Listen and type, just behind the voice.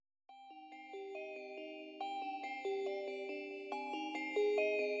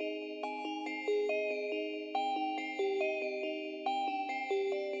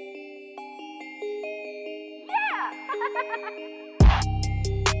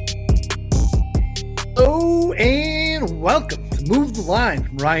And welcome to Move the Line.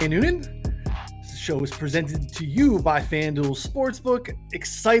 I'm Ryan Noonan. This show is presented to you by FanDuel Sportsbook.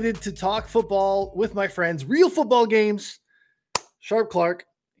 Excited to talk football with my friends. Real football games. Sharp Clark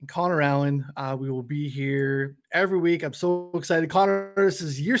and Connor Allen. We will be here every week. I'm so excited. Connor, this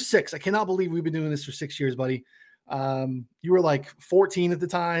is year 6. I cannot believe we've been doing this for 6 years, buddy. You were like 14 at the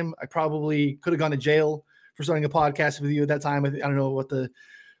time. I probably could have gone to jail for starting a podcast with you at that time. I don't know what the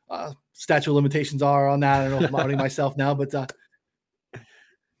statute of limitations are on that. I don't know if I'm outing myself now, but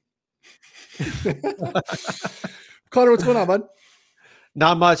Connor, what's going on, bud?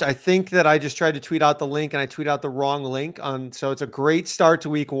 Not much. I think that I just tried to tweet out the link and I tweet out the wrong link so it's a great start to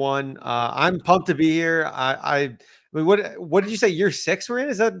week 1. I'm pumped to be here. I mean, what did you say? Year 6 we're in?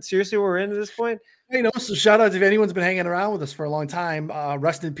 Is that seriously what we're in at this point? So shout out if anyone's been hanging around with us for a long time.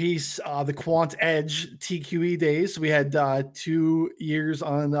 Rest in peace, the Quant Edge TQE days. We had 2 years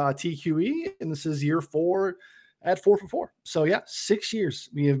on TQE, and this is year 4 at 4 for 4. So yeah, 6 years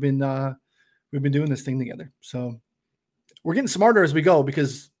we've been doing this thing together. So we're getting smarter as we go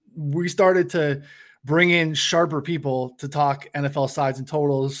because we started to bring in sharper people to talk NFL sides and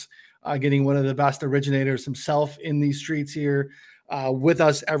totals. Getting one of the best originators himself in these streets here with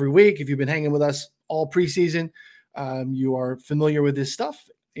us every week. If you've been hanging with us all preseason, you are familiar with this stuff.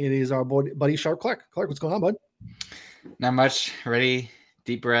 It is our buddy Sharp Clark. Clark, what's going on, bud? Not much. Ready?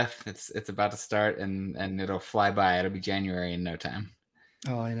 Deep breath. It's about to start and it'll fly by. It'll be January in no time.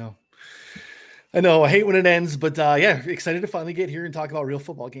 Oh, I know. I hate when it ends, but yeah, excited to finally get here and talk about real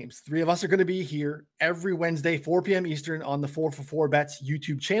football games. 3 of us are going to be here every Wednesday, 4 p.m. Eastern on the 4 for 4 Bets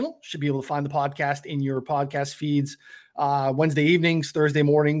YouTube channel. Should be able to find the podcast in your podcast feeds Wednesday evenings, Thursday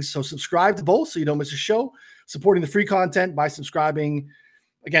mornings. So subscribe to both so you don't miss a show. Supporting the free content by subscribing.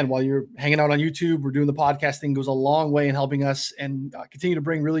 Again, while you're hanging out on YouTube, we're doing the podcasting goes a long way in helping us and continue to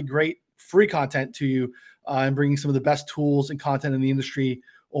bring really great free content to you and bringing some of the best tools and content in the industry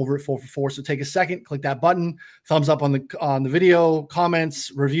over at 4 for 4. So take a second, click that button, thumbs up on the video,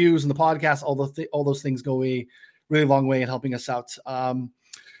 comments, reviews, and the podcast. All those things go a really long way in helping us out.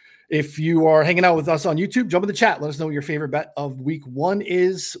 If you are hanging out with us on YouTube, jump in the chat. Let us know what your favorite bet of week 1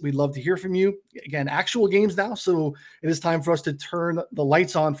 is. We'd love to hear from you. Again, actual games now. So it is time for us to turn the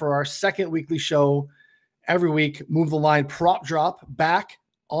lights on for our second weekly show every week. Move the Line prop drop back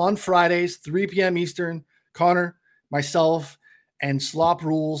on Fridays, 3 p.m. Eastern. Connor, myself, and Slop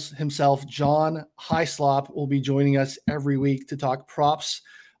Rules himself, John Highslop, will be joining us every week to talk props.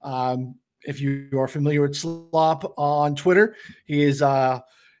 If you are familiar with Slop on Twitter, he is going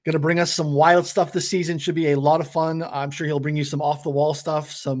to bring us some wild stuff this season. Should be a lot of fun. I'm sure he'll bring you some off-the-wall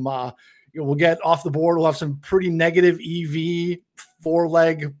stuff. We'll get off the board. We'll have some pretty negative EV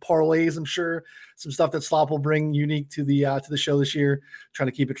 4-leg parlays, I'm sure. Some stuff that Slop will bring unique to the show this year. Trying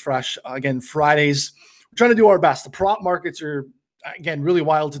to keep it fresh. Again, Fridays, we're trying to do our best. The prop markets are, again, really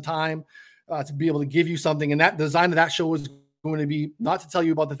wild to time to be able to give you something. And that design of that show was going to be not to tell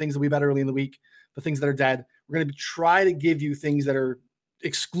you about the things that we bet early in the week, the things that are dead. We're going to try to give you things that are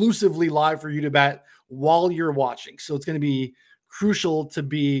exclusively live for you to bet while you're watching. So it's going to be crucial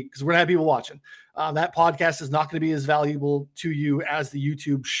because we're going to have people watching. That podcast is not going to be as valuable to you as the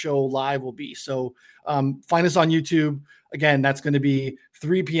YouTube show live will be. So find us on YouTube. Again, that's going to be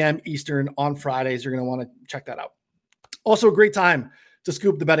 3 p.m. Eastern on Fridays. You're going to want to check that out. Also a great time to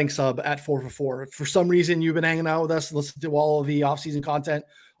scoop the betting sub at 4 for 4. For some reason, you've been hanging out with us, listen to all of the offseason content,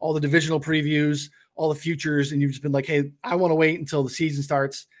 all the divisional previews, all the futures, and you've just been like, hey, I want to wait until the season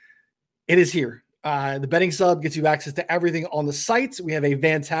starts. It is here. The betting sub gets you access to everything on the site. We have a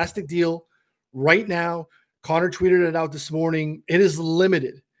fantastic deal right now. Connor tweeted it out this morning. It is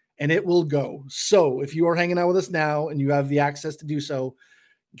limited, and it will go. So if you are hanging out with us now and you have the access to do so,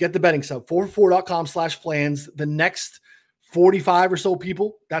 get the betting sub, 4for4.com/plans. The next 45 or so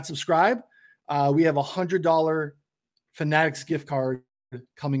people that subscribe, we have $100 Fanatics gift card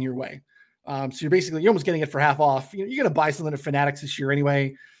coming your way. So you're almost getting it for half off. You're going to buy something at Fanatics this year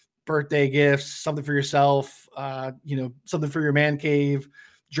anyway, birthday gifts, something for yourself, something for your man cave,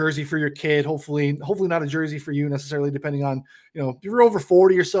 jersey for your kid. Hopefully not a jersey for you necessarily, depending on, if you're over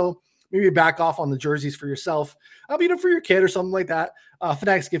 40 or so, maybe back off on the jerseys for yourself, for your kid or something like that.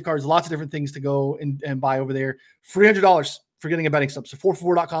 Fanatics gift cards, lots of different things to go and buy over there. $300 for getting a betting sub. So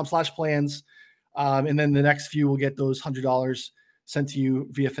 4for4.com/plans. And then the next few will get those $100 sent to you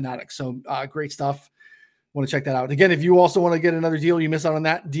via Fanatics. So great stuff. Want to check that out. Again, if you also want to get another deal, you miss out on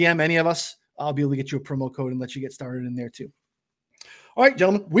that, DM any of us. I'll be able to get you a promo code and let you get started in there too. All right,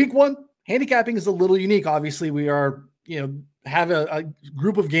 gentlemen, week 1, handicapping is a little unique. Obviously, we are, have a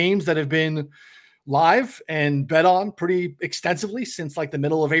group of games that have been live and bet on pretty extensively since like the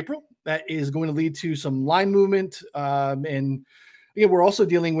middle of April. that is going to lead to some line movement. And yeah, we're also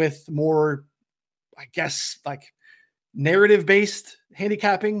dealing with more, I guess, like narrative-based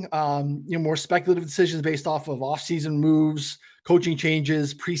handicapping, more speculative decisions based off of off-season moves, coaching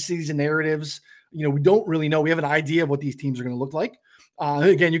changes, preseason narratives. We don't really know. We have an idea of what these teams are going to look like.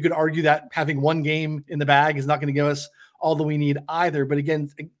 Again, you could argue that having one game in the bag is not going to give us all that we need either. But again,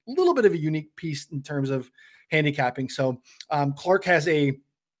 a little bit of a unique piece in terms of handicapping. So Clark has a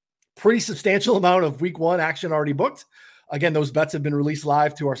pretty substantial amount of week one action already booked. Again, those bets have been released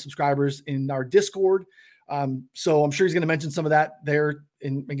live to our subscribers in our Discord. So I'm sure he's going to mention some of that there.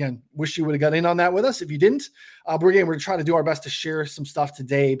 And again, wish you would have got in on that with us if you didn't. But again, we're trying to do our best to share some stuff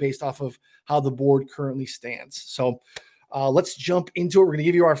today based off of how the board currently stands. So let's jump into it. We're going to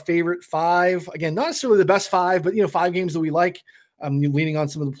give you our favorite 5. Again, not necessarily the best 5, but 5 games that we like. Leaning on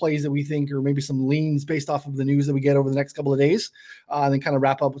some of the plays that we think, or maybe some leans based off of the news that we get over the next couple of days, and then kind of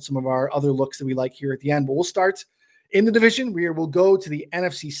wrap up with some of our other looks that we like here at the end. But we'll start in the division. We'll go to the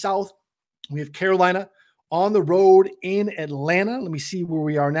NFC South. We have Carolina on the road in Atlanta. Let me see where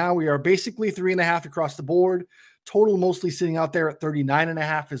we are now. We are basically 3.5 across the board. Total mostly sitting out there at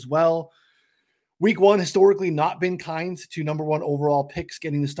 39.5 as well. Week one historically not been kind to number 1 overall picks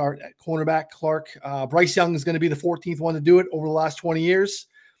getting the start at cornerback. Clark. Bryce Young is going to be the 14th one to do it over the last 20 years.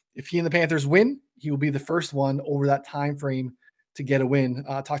 If he and the Panthers win, he will be the first one over that time frame to get a win.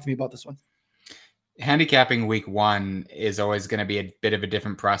 Talk to me about this one. Handicapping week one is always going to be a bit of a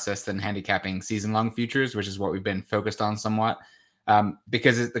different process than handicapping season-long futures, which is what we've been focused on somewhat.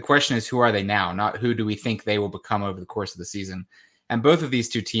 Because the question is, who are they now? Not who do we think they will become over the course of the season. And both of these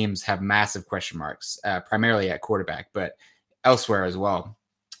two teams have massive question marks, primarily at quarterback, but elsewhere as well.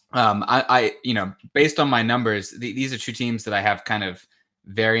 Based on my numbers, these are two teams that I have kind of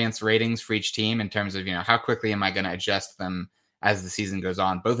variance ratings for each team in terms of, how quickly am I going to adjust them as the season goes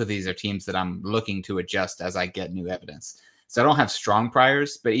on. Both of these are teams that I'm looking to adjust as I get new evidence. So I don't have strong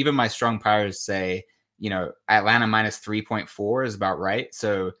priors, but even my strong priors say, Atlanta minus 3.4 is about right.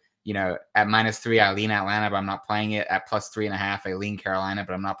 So, at -3, I lean Atlanta, but I'm not playing it. At +3.5, I lean Carolina,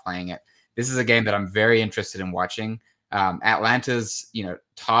 but I'm not playing it. This is a game that I'm very interested in watching. Atlanta's,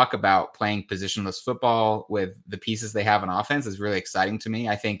 talk about playing positionless football with the pieces they have on offense is really exciting to me.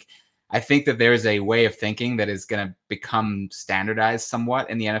 I think that there's a way of thinking that is going to become standardized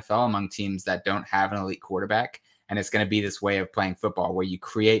somewhat in the NFL among teams that don't have an elite quarterback. And it's going to be this way of playing football where you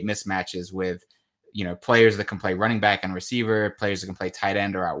create mismatches with, players that can play running back and receiver, players that can play tight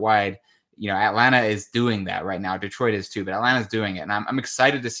end or out wide. Atlanta is doing that right now. Detroit is too, but Atlanta's doing it. And I'm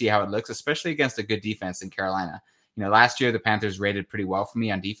excited to see how it looks, especially against a good defense in Carolina. Last year, the Panthers rated pretty well for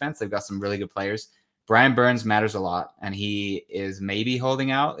me on defense. They've got some really good players. Brian Burns matters a lot, and he is maybe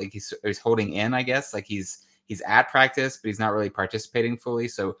holding out. Like he's holding in, I guess. Like he's at practice, but he's not really participating fully.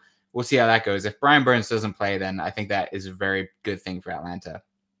 So we'll see how that goes. If Brian Burns doesn't play, then I think that is a very good thing for Atlanta.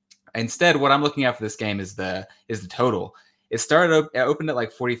 Instead, what I'm looking at for this game is the total. It opened at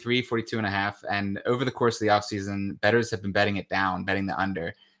like 43, 42.5. And over the course of the offseason, bettors have been betting it down, betting the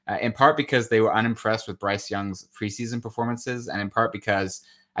under, in part because they were unimpressed with Bryce Young's preseason performances, and in part because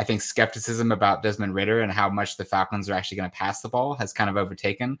I think skepticism about Desmond Ridder and how much the Falcons are actually going to pass the ball has kind of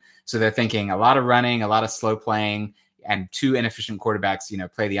overtaken. So they're thinking a lot of running, a lot of slow playing, and 2 inefficient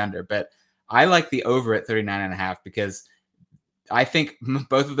quarterbacks, play the under. But I like the over at 39.5 because I think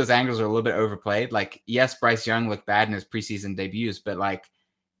both of those angles are a little bit overplayed. Like, yes, Bryce Young looked bad in his preseason debuts, but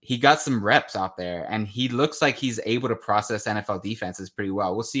he got some reps out there and he looks like he's able to process NFL defenses pretty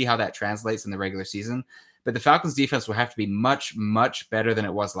well. We'll see how that translates in the regular season. But the Falcons defense will have to be much, much better than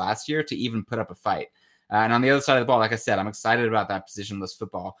it was last year to even put up a fight. And on the other side of the ball, like I said, I'm excited about that positionless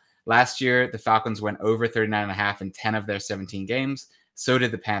football. Last year, the Falcons went over 39.5 in 10 of their 17 games. So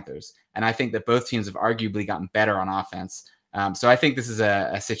did the Panthers. And I think that both teams have arguably gotten better on offense. So I think this is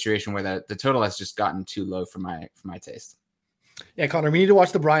a situation where the total has just gotten too low for my taste. Yeah, Connor, we need to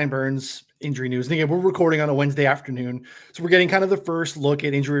watch the Brian Burns injury news. And again, we're recording on a Wednesday afternoon. So we're getting kind of the first look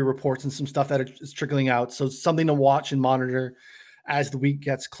at injury reports and some stuff that is trickling out. So it's something to watch and monitor as the week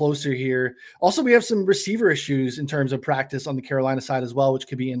gets closer here. Also, we have some receiver issues in terms of practice on the Carolina side as well, which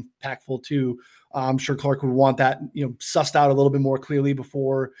could be impactful too. I'm sure Clark would want that, sussed out a little bit more clearly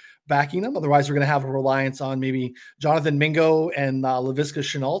before backing them. Otherwise, we're going to have a reliance on maybe Jonathan Mingo and Laviska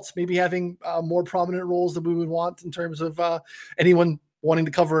Shenault maybe having more prominent roles that we would want in terms of anyone wanting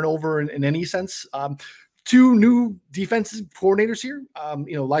to cover and over in any sense. 2 new defensive coordinators here.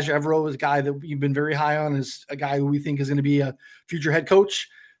 Elijah Evero is a guy that we've been very high on, is a guy who we think is going to be a future head coach.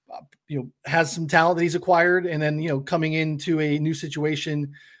 Has some talent that he's acquired, and then coming into a new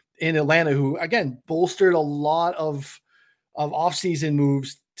situation in Atlanta, who again bolstered a lot of of offseason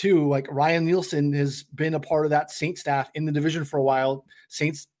moves too. Like Ryan Nielsen has been a part of that Saints staff in the division for a while.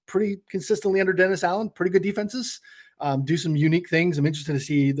 Saints pretty consistently under Dennis Allen, pretty good defenses, do some unique things. I'm interested to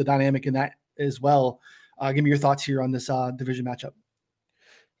see the dynamic in that as well. Give me your thoughts here on this division matchup.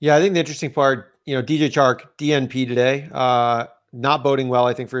 Yeah, I think the interesting part, DJ Chark, DNP today, not boding well,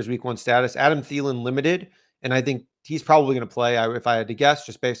 I think, for his week 1 status. Adam Thielen limited, and I think he's probably going to play, if I had to guess,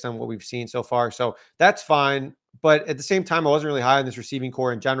 just based on what we've seen so far. So that's fine. But at the same time, I wasn't really high on this receiving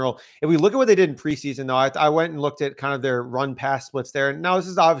core in general. If we look at what they did in preseason, though, I went and looked at kind of their run-pass splits there. And now this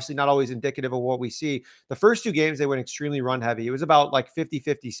is obviously not always indicative of what we see. The first 2 games, they went extremely run-heavy. It was about like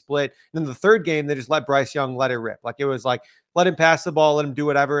 50-50 split. And then the third game, they just let Bryce Young let it rip. Like it was like, let him pass the ball, let him do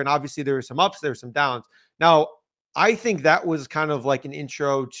whatever. And obviously there were some ups, there were some downs. Now, I think that was kind of like an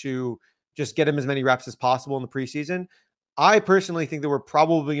intro to just get him as many reps as possible in the preseason. I personally think that we're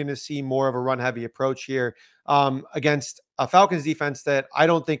probably going to see more of a run-heavy approach here against a Falcons defense that I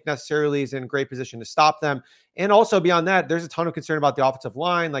don't think necessarily is in a great position to stop them. And also beyond that, there's a ton of concern about the offensive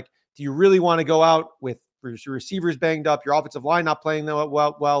line. Like, do you really want to go out with receivers banged up, your offensive line not playing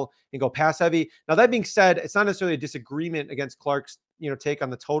well, and go pass heavy? Now, that being said, it's not necessarily a disagreement against Clark's take on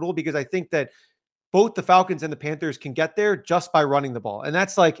the total, because I think that both the Falcons and the Panthers can get there just by running the ball. And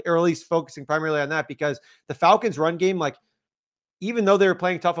that's like, or at least focusing primarily on that, because the Falcons run game, like, even though they were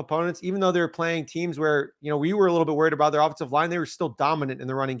playing tough opponents, even though they were playing teams where, we were a little bit worried about their offensive line, they were still dominant in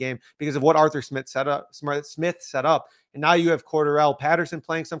the running game because of what Arthur Smith set up. And now you have Cordarrelle Patterson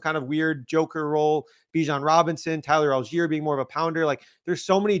playing some kind of weird joker role, Bijan Robinson, Tyler Algier being more of a pounder. Like, there's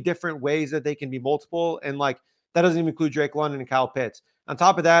so many different ways that they can be multiple. And like, that doesn't even include Drake London and Kyle Pitts. On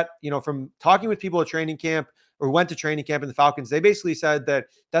top of that, from talking with people at training camp, or went to training camp in the Falcons, they basically said that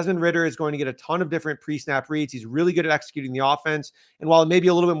Desmond Ridder is going to get a ton of different pre-snap reads. He's really good at executing the offense. And while it may be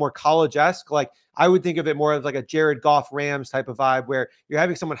a little bit more college-esque, like, I would think of it more as like a Jared Goff Rams type of vibe, where you're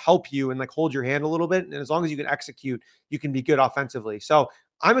having someone help you and like hold your hand a little bit. And as long as you can execute, you can be good offensively. So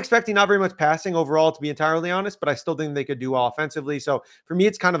I'm expecting not very much passing overall, to be entirely honest, but I still think they could do well offensively. So for me,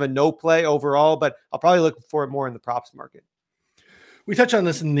 it's kind of a no play overall, but I'll probably look for it more in the props market. We touched on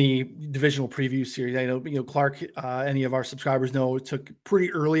this in the divisional preview series. I know, Clark, any of our subscribers know, took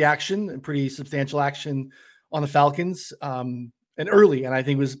pretty early action and pretty substantial action on the Falcons and early. And I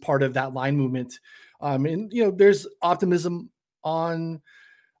think was part of that line movement. And there's optimism on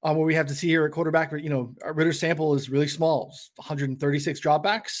what we have to see here at quarterback. Our Ridder sample is really small, 136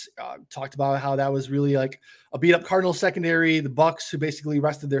 dropbacks. Talked about how that was really like a beat up Cardinals secondary, the Bucs, who basically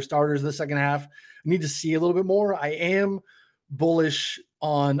rested their starters in the second half. We need to see a little bit more. I am bullish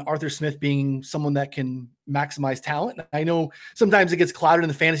on Arthur Smith being someone that can maximize talent. I know sometimes it gets clouded in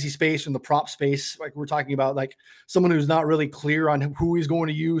the fantasy space and the prop space. Like, we're talking about like someone who's not really clear on who he's going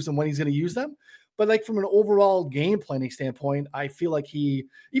to use and when he's going to use them. But like, from an overall game planning standpoint, I feel like even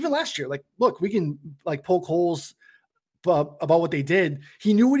last year, like, look, we can like poke holes about what they did.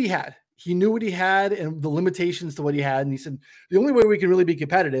 He knew what he had. He knew what he had and the limitations to what he had. And he said, the only way we can really be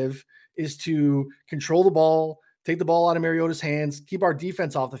competitive is to control the ball, take the ball out of Mariota's hands, keep our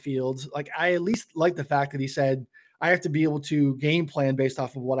defense off the field. Like, I at least like the fact that he said, I have to be able to game plan based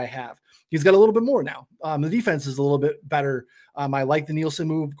off of what I have. He's got a little bit more now. The defense is a little bit better. I like the Nielsen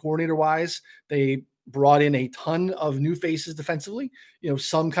move coordinator-wise. They brought in a ton of new faces defensively,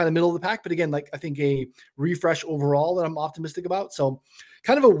 some kind of middle of the pack. But again, like, I think a refresh overall that I'm optimistic about. So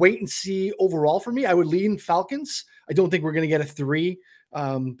kind of a wait and see overall for me. I would lean Falcons. I don't think we're going to get a 3.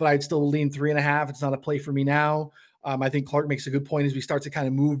 But I'd still lean 3.5. It's not a play for me now. I think Clark makes a good point as we start to kind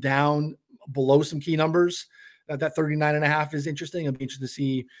of move down below some key numbers. That 39.5 is interesting. I'd be interested to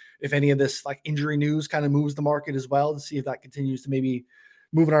see if any of this like injury news kind of moves the market as well, to see if that continues to maybe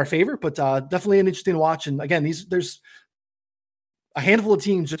move in our favor. But definitely an interesting watch. And again, there's a handful of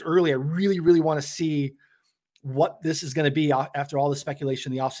teams just early. I really, really want to see what this is going to be after all the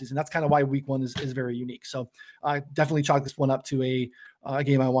speculation in the offseason. That's kind of why week 1 is very unique. So I definitely chalk this one up to a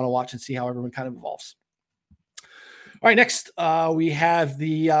game I want to watch and see how everyone kind of evolves. All right, next we have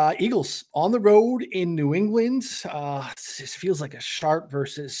the Eagles on the road in New England. This feels like a sharp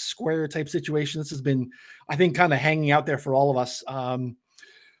versus square type situation. This has been, I think, kind of hanging out there for all of us.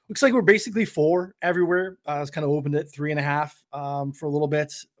 Looks like we're basically 4 everywhere. It's kind of opened at 3.5 for a little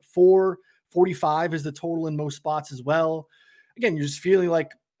bit. 4.45 is the total in most spots as well. Again, you're just feeling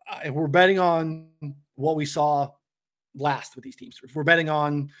like if we're betting on what we saw last with these teams, if we're betting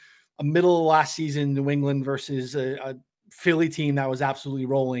on a middle of last season New England versus a Philly team that was absolutely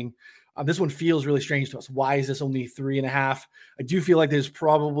rolling, this one feels really strange to us. Why is this only 3.5? I do feel like there's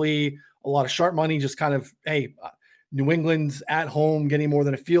probably a lot of sharp money, just kind of, hey, New England's at home getting more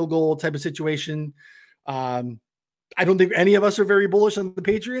than a field goal type of situation. I don't think any of us are very bullish on the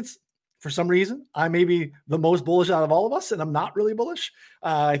Patriots. For some reason, I may be the most bullish out of all of us, and I'm not really bullish.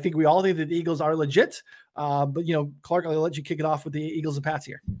 I think we all think that the Eagles are legit. But, Clark, I'll let you kick it off with the Eagles and Pats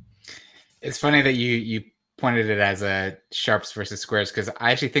here. It's funny that you pointed it as a sharps versus squares, because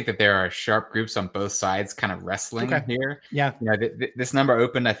I actually think that there are sharp groups on both sides kind of wrestling here. Yeah. This number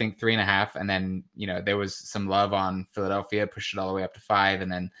opened, I think, 3.5. And then, there was some love on Philadelphia, pushed it all the way up to 5.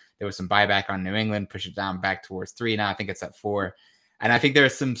 And then there was some buyback on New England, pushed it down back towards 3. Now I think it's at 4. And I think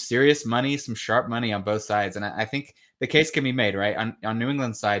there's some serious money, some sharp money on both sides. And I think the case can be made, right? On New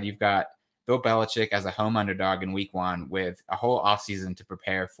England's side, you've got Bill Belichick as a home underdog in week 1 with a whole offseason to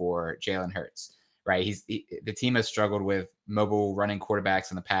prepare for Jalen Hurts, right? The team has struggled with mobile running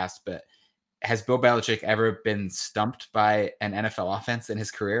quarterbacks in the past, but has Bill Belichick ever been stumped by an NFL offense in his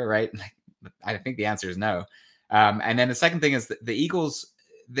career, right? I think the answer is no. And then the second thing is that the Eagles,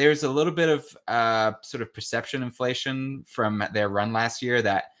 there's a little bit of sort of perception inflation from their run last year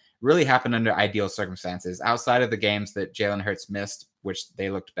that really happened under ideal circumstances. Outside of the games that Jalen Hurts missed, which they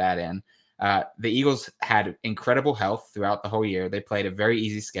looked bad in, the Eagles had incredible health throughout the whole year. They played a very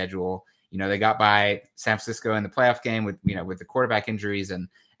easy schedule. They got by San Francisco in the playoff game with the quarterback injuries, and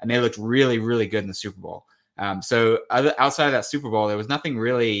they looked really, really good in the Super Bowl. So outside of that Super Bowl, there was nothing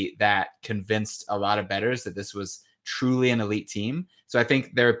really that convinced a lot of bettors that this was truly an elite team. So I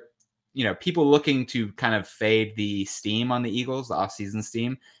think there are, people looking to kind of fade the steam on the Eagles, the offseason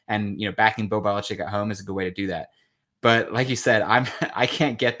steam, and, backing Bill Belichick at home is a good way to do that. But like you said, I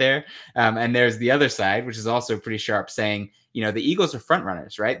can't get there. And there's the other side, which is also pretty sharp, saying, the Eagles are front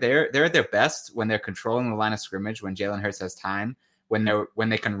runners, right? They're at their best when they're controlling the line of scrimmage, when Jalen Hurts has time, when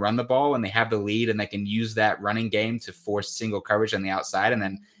they can run the ball, when they have the lead and they can use that running game to force single coverage on the outside. And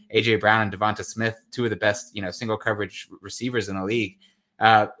then AJ Brown and Devonta Smith, two of the best, single coverage receivers in the league.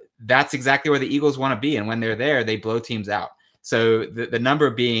 That's exactly where the Eagles want to be. And when they're there, they blow teams out. So the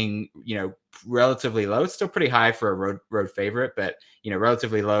number being, relatively low, it's still pretty high for a road favorite, but,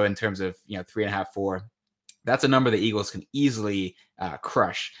 relatively low in terms of, 3.5, 4. That's a number the Eagles can easily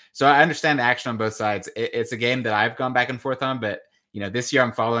crush. So I understand the action on both sides. It's a game that I've gone back and forth on, but, this year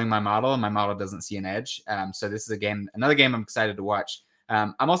I'm following my model and my model doesn't see an edge. So this is another game I'm excited to watch.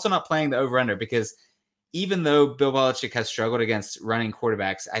 I'm also not playing the over-under because even though Bill Belichick has struggled against running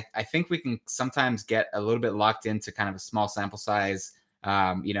quarterbacks, I think we can sometimes get a little bit locked into kind of a small sample size,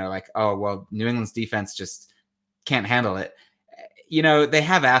 like, oh, well, New England's defense just can't handle it. They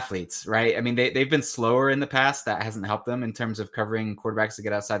have athletes, right? I mean, they've been slower in the past. That hasn't helped them in terms of covering quarterbacks to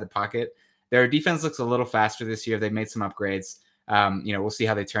get outside the pocket. Their defense looks a little faster this year. They've made some upgrades. We'll see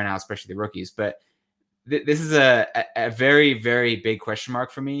how they turn out, especially the rookies. But this is a very, very big question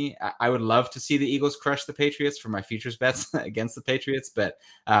mark for me. I would love to see the Eagles crush the Patriots for my futures bets against the Patriots, but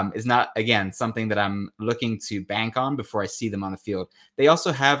is not, again, something that I'm looking to bank on before I see them on the field. They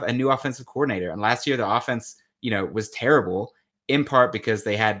also have a new offensive coordinator. And last year, the offense, was terrible, in part because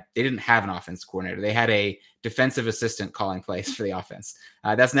they didn't have an offensive coordinator. They had a defensive assistant calling plays for the offense.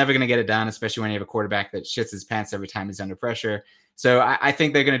 That's never going to get it done, especially when you have a quarterback that shits his pants every time he's under pressure. So I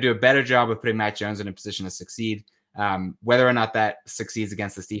think they're going to do a better job of putting Mac Jones in a position to succeed. Whether or not that succeeds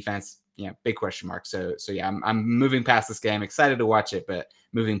against this defense, big question mark. So yeah, I'm moving past this game. Excited to watch it, but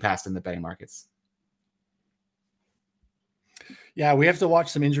moving past in the betting markets. Yeah, we have to watch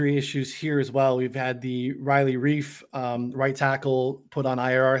some injury issues here as well. We've had the Riley Reif, right tackle, put on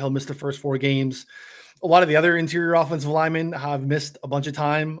IR. He'll miss the first 4 games. A lot of the other interior offensive linemen have missed a bunch of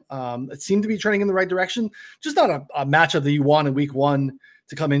time. It seemed to be trending in the right direction. Just not a matchup that you want in week 1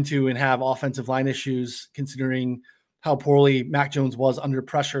 to come into and have offensive line issues, considering how poorly Mac Jones was under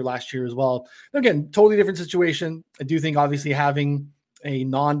pressure last year as well. Again, totally different situation. I do think obviously having a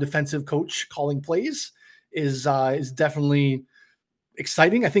non-defensive coach calling plays is definitely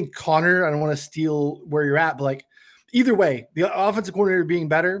exciting. I think Connor, I don't want to steal where you're at, but like either way, the offensive coordinator being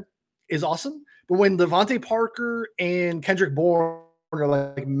better is awesome. But when Devontae Parker and Kendrick Bourne are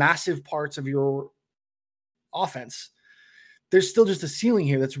like massive parts of your offense, there's still just a ceiling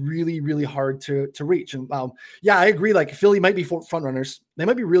here that's really, really hard to reach. And yeah, I agree. Like Philly might be front runners. They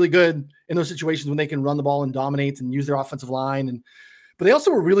might be really good in those situations when they can run the ball and dominate and use their offensive line. But they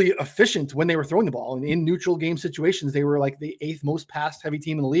also were really efficient when they were throwing the ball. And in neutral game situations, they were like the 8th most pass heavy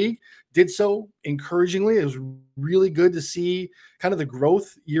team in the league, did so encouragingly. It was really good to see kind of the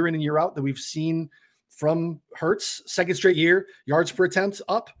growth year in and year out that we've seen from Hurts. Second straight year, yards per attempt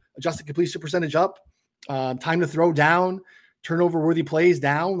up, adjusted completion percentage up, time to throw down, turnover worthy plays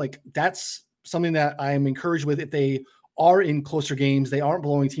down. Like that's something that I am encouraged with. If they are in closer games, they aren't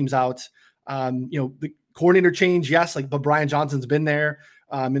blowing teams out. The coordinator change, yes, but Brian Johnson's been there.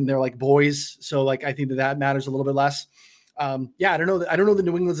 and they're like boys. So like I think that matters a little bit less. Yeah, I don't know. I don't know that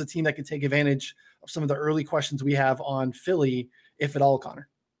New England's a team that can take advantage of some of the early questions we have on Philly, if at all, Connor.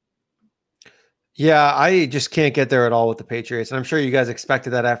 Yeah, I just can't get there at all with the Patriots. And I'm sure you guys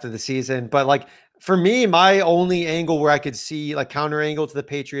expected that after the season. But like for me, my only angle where I could see like counter angle to the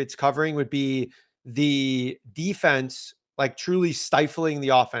Patriots covering would be the defense, like truly stifling the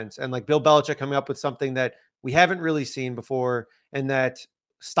offense, and like Bill Belichick coming up with something that we haven't really seen before and that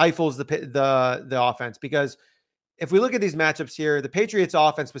stifles the offense. Because if we look at these matchups here, the Patriots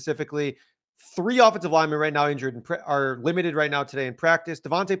offense specifically, 3 offensive linemen right now injured and are limited right now today in practice.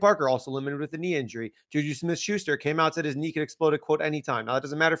 Devontae Parker also limited with a knee injury. Juju Smith-Schuster came out, said his knee could explode at quote anytime. Now that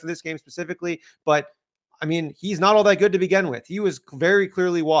doesn't matter for this game specifically, but I mean, he's not all that good to begin with. He was very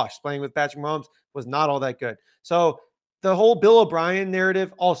clearly washed. Playing with Patrick Mahomes was not all that good. So the whole Bill O'Brien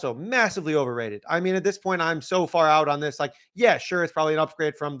narrative also massively overrated. I mean, at this point, I'm so far out on this. Like, yeah, sure, it's probably an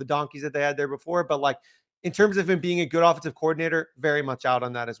upgrade from the donkeys that they had there before, but like, in terms of him being a good offensive coordinator, very much out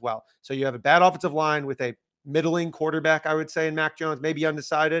on that as well. So you have a bad offensive line with a middling quarterback, I would say, in Mac Jones, maybe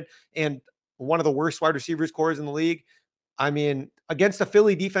undecided, and one of the worst wide receivers cores in the league. I mean, against a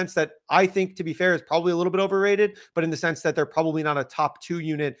Philly defense that I think, to be fair, is probably a little bit overrated, but in the sense that they're probably not a top 2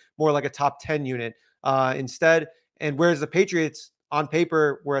 unit, more like a top 10 unit instead. And whereas the Patriots on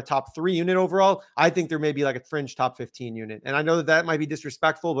paper were a top 3 unit overall, I think there may be like a fringe top 15 unit. And I know that might be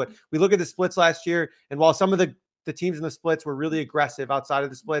disrespectful, but we look at the splits last year, and while some of the teams in the splits were really aggressive outside of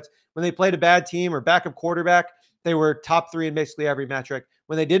the splits, when they played a bad team or backup quarterback, they were top 3 in basically every metric.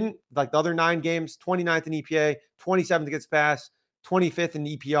 When they didn't, like the other 9 games, 29th in EPA, 27th against pass, 25th in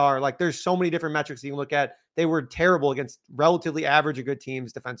EPR. Like there's so many different metrics you can look at. They were terrible against relatively average or good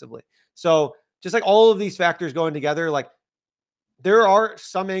teams defensively. So just like all of these factors going together, like there are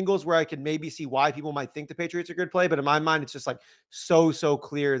some angles where I could maybe see why people might think the Patriots are good play, but in my mind, it's just like so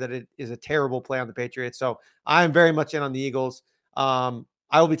clear that it is a terrible play on the Patriots. So I'm very much in on the Eagles. I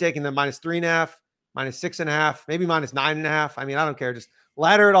will be taking them -3.5, -6.5, maybe -9.5. I mean, I don't care. Just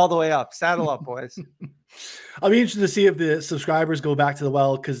ladder it all the way up. Saddle up, boys. I'll be interested to see if the subscribers go back to the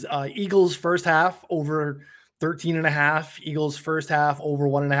well, because Eagles first half over 13.5, Eagles first half over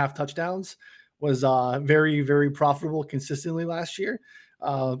 1.5 touchdowns was very, very profitable consistently last year.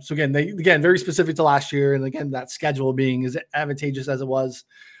 So again, very specific to last year. And again, that schedule being as advantageous as it was,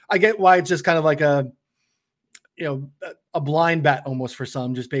 I get why it's just kind of like a blind bet almost for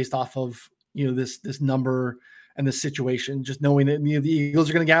some, just based off of, this number and this situation, just knowing that the Eagles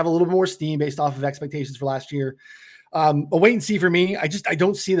are going to have a little bit more steam based off of expectations for last year. A wait and see for me. I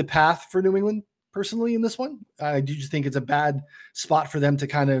don't see the path for New England personally in this one. I do just think it's a bad spot for them to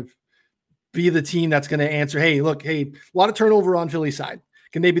kind of be the team that's going to answer, hey, a lot of turnover on Philly's side.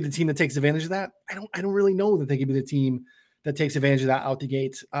 Can they be the team that takes advantage of that? I don't really know that they can be the team that takes advantage of that out the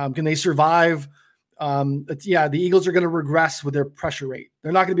gate. Can they survive? The Eagles are going to regress with their pressure rate.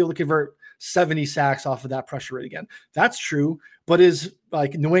 They're not going to be able to convert 70 sacks off of that pressure rate again. That's true. But is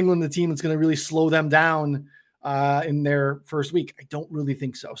like New England the team that's going to really slow them down in their first week? I don't really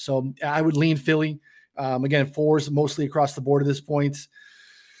think so. So I would lean Philly. Again, 4s mostly across the board at this point.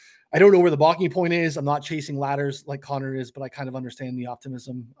 I don't know where the balking point is. I'm not chasing ladders like Connor is, but I kind of understand the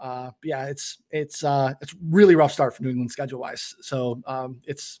optimism. It's really rough start for New England schedule wise. So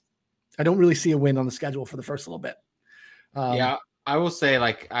I don't really see a win on the schedule for the first little bit. I will say,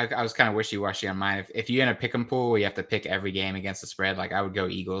 like, I was kind of wishy-washy on mine. If you're in a pick 'em pool where you have to pick every game against the spread, like I would go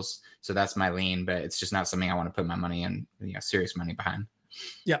Eagles. So that's my lean, but it's just not something I want to put my money in, serious money behind.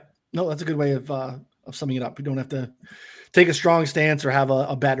 Yeah, no, that's a good way of summing it up. You don't have to take a strong stance or have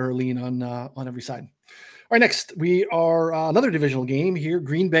a bet or a lean on every side. All right, next we are another divisional game here.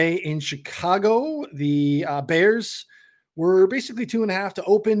 Green Bay in Chicago. The Bears were basically 2.5 to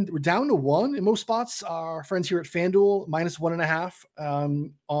open. We're down to 1 in most spots. Our friends here at FanDuel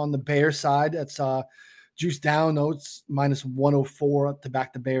 -1.5 on the Bears side. That's juice down. No, it's -104 to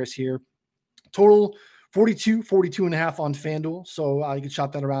back the Bears here. Total 42.5 on FanDuel. So you can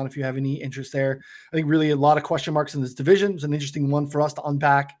shop that around if you have any interest there. I think really a lot of question marks in this division. It's an interesting one for us to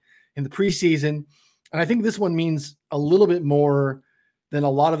unpack in the preseason. And I think this one means a little bit more than a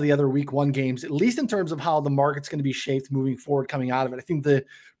lot of the other week 1 games, at least in terms of how the market's going to be shaped moving forward coming out of it. I think the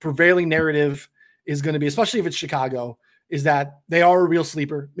prevailing narrative is going to be, especially if it's Chicago, is that they are a real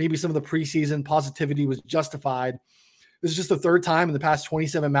sleeper. Maybe some of the preseason positivity was justified. This is just the 3rd time in the past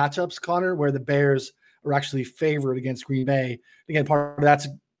 27 matchups, Connor, where the Bears are actually favored against Green Bay. Again, part of that's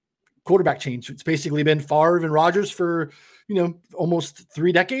quarterback change. It's basically been Favre and Rodgers for, almost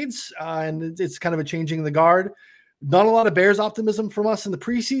 3 decades. And it's kind of a changing of the guard. Not a lot of Bears optimism from us in the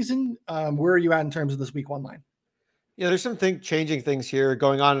preseason. Where are you at in terms of this week 1 line? Yeah, there's some changing things here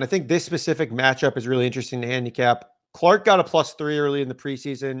going on. And I think this specific matchup is really interesting to handicap. Clark got a +3 early in the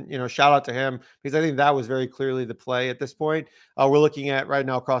preseason. Shout out to him because I think that was very clearly the play at this point. We're looking at right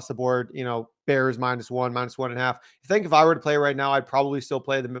now across the board, Bears -1, -1.5. I think if I were to play right now, I'd probably still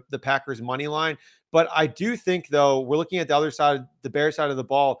play the Packers money line. But I do think, though, we're looking at the other side, the Bears side of the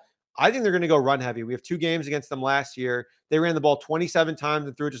ball. I think they're going to go run heavy. We have 2 games against them last year. They ran the ball 27 times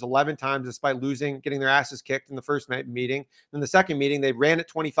and threw it just 11 times despite getting their asses kicked in the first meeting. In the second meeting, they ran it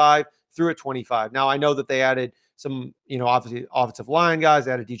 25, threw it 25. Now, I know that they added some, obviously offensive line guys,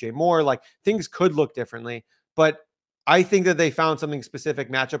 they added DJ Moore. Like, things could look differently, but I think that they found something specific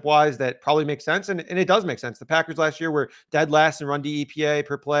matchup wise that probably makes sense. And it does make sense. The Packers last year were dead last in run DEPA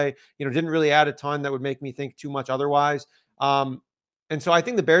per play, didn't really add a ton that would make me think too much otherwise. And so I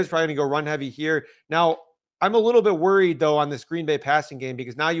think the Bears probably going to go run heavy here. Now, I'm a little bit worried, though, on this Green Bay passing game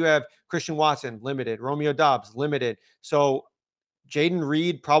because now you have Christian Watson limited, Romeo Doubs limited. So Jaden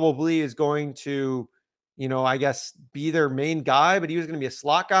Reed probably is going to, I guess, be their main guy, but he was going to be a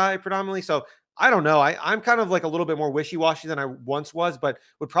slot guy predominantly. So I don't know. I'm kind of like a little bit more wishy-washy than I once was, but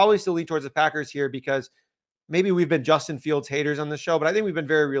would probably still lean towards the Packers here because maybe we've been Justin Fields haters on the show, but I think we've been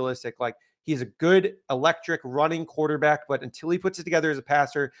very realistic. Like, he's a good electric running quarterback, but until he puts it together as a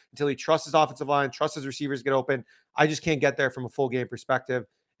passer, until he trusts his offensive line, trusts his receivers get open, I just can't get there from a full game perspective.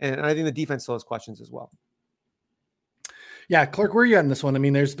 And I think the defense still has questions as well. Yeah, Clark, where are you at in this one? I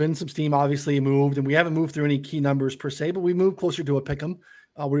mean, there's been some steam obviously moved, and we haven't moved through any key numbers per se, but we moved closer to a pick 'em.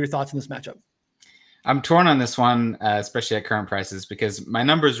 What are your thoughts on this matchup? I'm torn on this one, especially at current prices, because my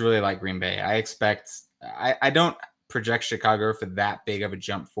numbers really like Green Bay. I don't project Chicago for that big of a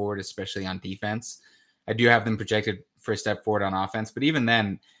jump forward, especially on defense. I do have them projected for a step forward on offense, but even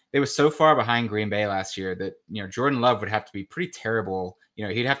then, they were so far behind Green Bay last year that Jordan Love would have to be pretty terrible.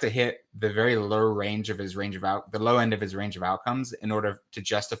 He'd have to hit the very low end of his range of outcomes in order to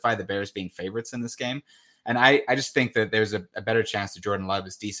justify the Bears being favorites in this game. And I just think that there's a better chance that Jordan Love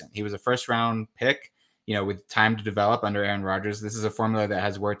is decent. He was a first round pick, with time to develop under Aaron Rodgers. This is a formula that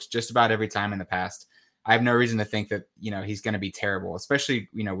has worked just about every time in the past. I have no reason to think that, he's going to be terrible, especially,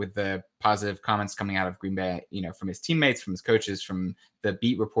 with the positive comments coming out of Green Bay, from his teammates, from his coaches, from the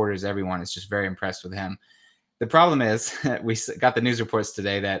beat reporters. Everyone is just very impressed with him. The problem is we got the news reports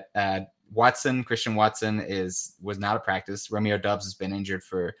today that Christian Watson was not at practice. Romeo Doubs has been injured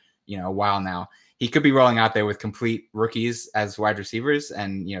for, a while now. He could be rolling out there with complete rookies as wide receivers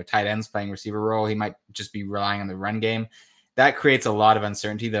and, tight ends playing receiver role. He might just be relying on the run game. That creates a lot of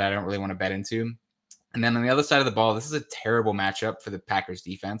uncertainty that I don't really want to bet into. And then on the other side of the ball, this is a terrible matchup for the Packers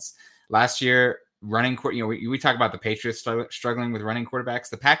defense. Last year, we talk about the Patriots struggling with running quarterbacks.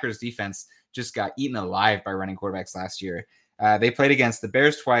 The Packers defense just got eaten alive by running quarterbacks last year. They played against the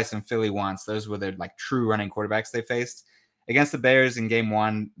Bears twice and Philly once. Those were their true running quarterbacks they faced. Against the Bears in game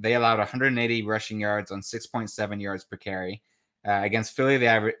 1, they allowed 180 rushing yards on 6.7 yards per carry. Against Philly,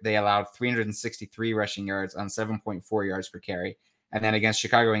 they allowed 363 rushing yards on 7.4 yards per carry. And then against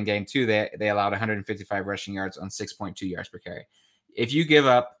Chicago in game 2, they allowed 155 rushing yards on 6.2 yards per carry. If you give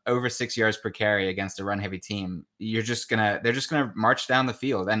up over 6 yards per carry against a run-heavy team, they're just gonna march down the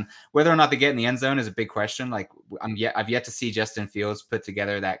field. And whether or not they get in the end zone is a big question. I've yet to see Justin Fields put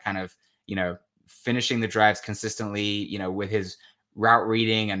together that kind of, finishing the drives consistently, with his route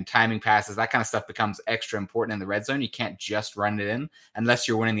reading and timing passes. That kind of stuff becomes extra important in the red zone. You can't just run it in unless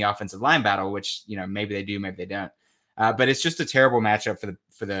you're winning the offensive line battle, which, maybe they do, maybe they don't. But it's just a terrible matchup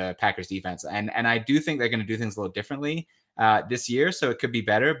for the Packers defense. And I do think they're going to do things a little differently this year. So it could be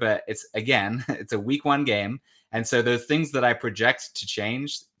better, but it's a week 1 game. And so those things that I project to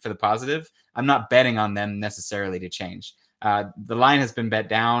change for the positive, I'm not betting on them necessarily to change. The line has been bet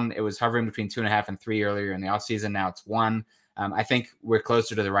down. It was hovering between 2.5 and 3 earlier in the offseason. Now it's 1. I think we're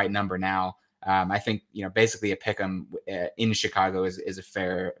closer to the right number now. I think, basically a pick 'em in Chicago is a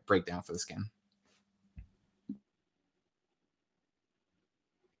fair breakdown for this game.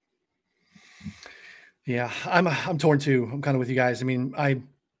 Yeah, I'm torn too. I'm kind of with you guys. I mean, I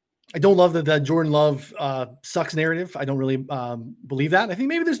don't love the Jordan Love sucks narrative. I don't really believe that. I think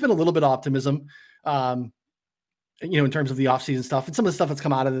maybe there's been a little bit of optimism, in terms of the offseason stuff, and some of the stuff that's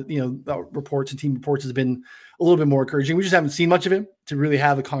come out of the reports and team reports has been a little bit more encouraging. We just haven't seen much of him to really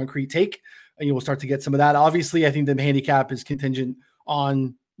have a concrete take. And we'll start to get some of that. Obviously, I think the handicap is contingent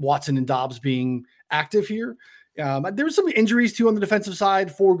on Watson and Doubs being active here. There were some injuries too on the defensive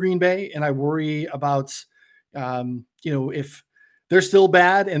side for Green Bay, and I worry about, if they're still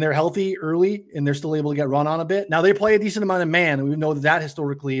bad and they're healthy early and they're still able to get run on a bit. Now they play a decent amount of man, and we know that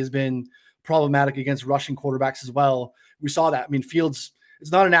historically has been problematic against rushing quarterbacks as well. We saw that. I mean, Fields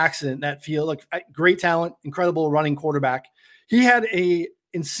It's not an accident that Field, like great talent, incredible running quarterback. He had a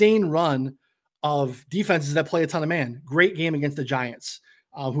insane run of defenses that play a ton of man. Great game against the Giants,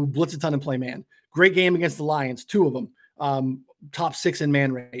 who blitz a ton and play man. Great game against the Lions, 2 of them, top 6 in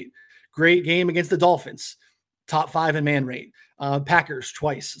man rate. Great game against the Dolphins, top 5 in man rate. Packers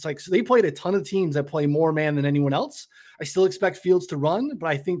twice. It's like, so they played a ton of teams that play more man than anyone else. I still expect Fields to run, but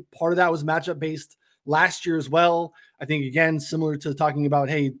I think part of that was matchup based last year as well. I think, again, similar to talking about,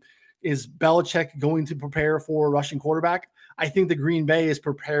 hey, is Belichick going to prepare for a rushing quarterback? I think the Green Bay is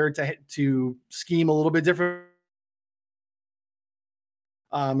prepared to scheme a little bit different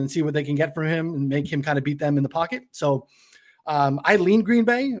and see what they can get from him and make him kind of beat them in the pocket. So I lean Green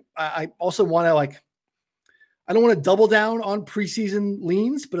Bay. I also want to I don't want to double down on preseason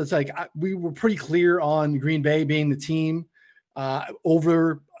leans, but it's like we were pretty clear on Green Bay being the team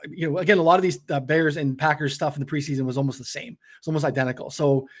over, again, a lot of these Bears and Packers stuff in the preseason was almost the same. It's almost identical.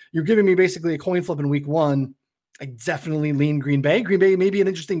 So you're giving me basically a coin flip in week 1. I definitely lean Green Bay. Green Bay may be an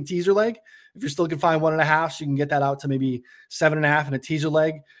interesting teaser leg. If you're still can find 1.5, so you can get that out to maybe 7.5 and a teaser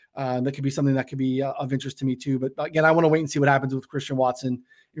leg. That could be something that could be of interest to me too. But again, I want to wait and see what happens with Christian Watson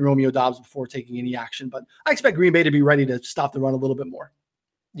and Romeo Doubs before taking any action. But I expect Green Bay to be ready to stop the run a little bit more.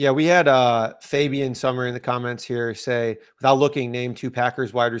 Yeah, we had Fabian Summer in the comments here say, without looking, name 2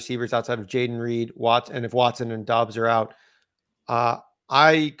 Packers wide receivers outside of Jaden Reed, Watson, and if Watson and Doubs are out.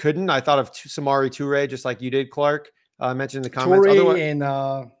 I couldn't. I thought of Samori Toure, just like you did, Clark. Mentioned in the comments. Toure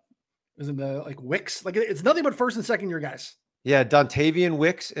and isn't the Wicks? Like it's nothing but first and second year guys. Yeah, Dontavian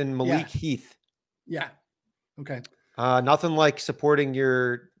Wicks and Malik Heath. Yeah. Okay. Nothing like supporting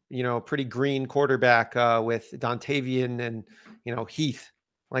your, pretty green quarterback with Dontavian and, Heath.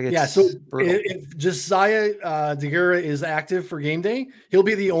 Like it's so brutal. If Josiah Deguara is active for game day, he'll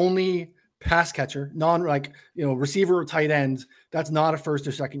be the only pass catcher, receiver or tight end. That's not a first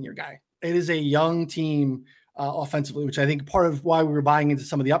or second year guy. It is a young team offensively, which I think part of why we were buying into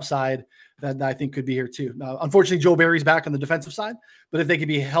some of the upside that I think could be here too. Unfortunately, Joe Barry's back on the defensive side, but if they could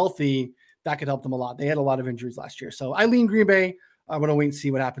be healthy, that could help them a lot. They had a lot of injuries last year. So I lean Green Bay. I want to wait and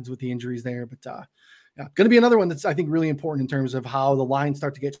see what happens with the injuries there. But going to be another one that's, I think, really important in terms of how the lines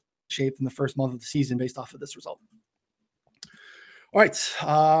start to get shaped in the first month of the season based off of this result. All right,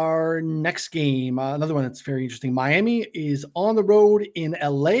 our next game, another one that's very interesting. Miami is on the road in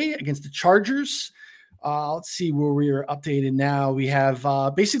LA against the Chargers. Let's see where we are updated now. We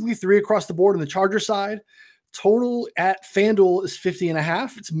have basically 3 across the board on the Charger side. Total at FanDuel is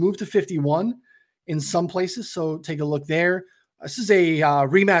 50.5. It's moved to 51 in some places, so take a look there. This is a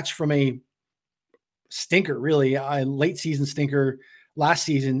rematch from a stinker, really, a late season stinker last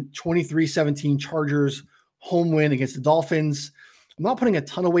season, 23-17 Chargers home win against the Dolphins. I'm not putting a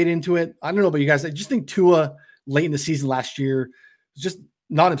ton of weight into it. I don't know about you guys. I just think Tua late in the season last year was just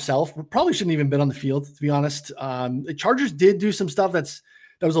not himself. Probably shouldn't even been on the field, to be honest. The Chargers did do some stuff that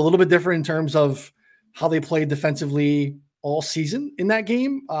was a little bit different in terms of how they played defensively all season in that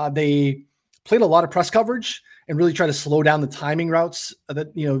game. They played a lot of press coverage and really tried to slow down the timing routes that,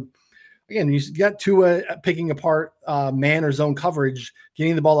 again, you got Tua picking apart man or zone coverage,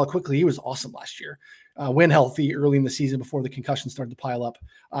 getting the ball out quickly. He was awesome last year. When healthy early in the season before the concussion started to pile up.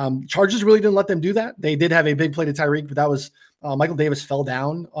 Chargers really didn't let them do that. They did have a big play to Tyreek, but that was Michael Davis fell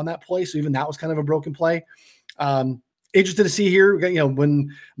down on that play. So even that was kind of a broken play. Interested to see here, when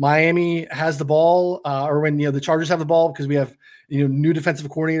Miami has the ball or when, the Chargers have the ball, because we have, new defensive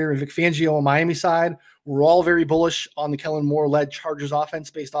coordinator Vic Fangio on Miami side. We're all very bullish on the Kellen Moore led Chargers offense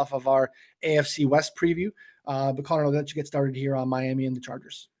based off of our AFC West preview. But Connor, I'll let you get started here on Miami and the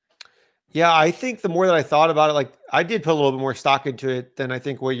Chargers. Yeah, I think the more that I thought about it, I did put a little bit more stock into it than I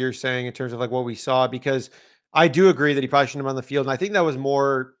think what you're saying in terms of what we saw, because I do agree that he probably shouldn't have been on the field. And I think that was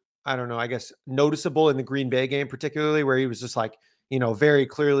more, I don't know, I guess noticeable in the Green Bay game, particularly where he was just very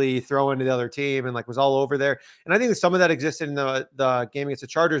clearly throwing to the other team and was all over there. And I think that some of that existed in the game against the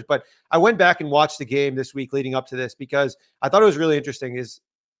Chargers, but I went back and watched the game this week leading up to this because I thought it was really interesting is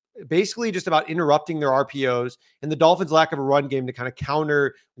basically just about interrupting their RPOs and the Dolphins' lack of a run game to kind of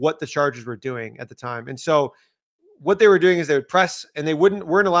counter what the Chargers were doing at the time. And so what they were doing is they would press and they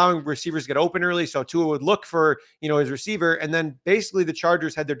weren't allowing receivers to get open early. So Tua would look for, his receiver. And then basically the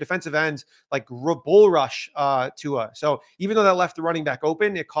Chargers had their defensive ends bull rush Tua. So even though that left the running back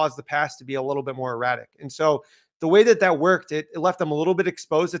open, it caused the pass to be a little bit more erratic. And so the way that worked, it left them a little bit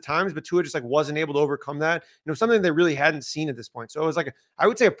exposed at times, but Tua just wasn't able to overcome that. Something they really hadn't seen at this point. So it was I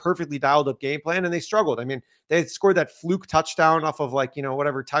would say a perfectly dialed up game plan, and they struggled. I mean, they had scored that fluke touchdown off of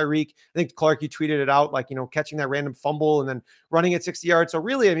whatever Tyreek. I think Clark, you tweeted it out, catching that random fumble and then running at 60 yards. So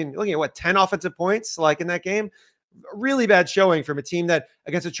really, I mean, looking at 10 offensive points in that game. really bad showing from a team that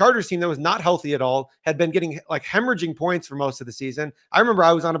against a Chargers team that was not healthy at all, had been getting like hemorrhaging points for most of the season. I remember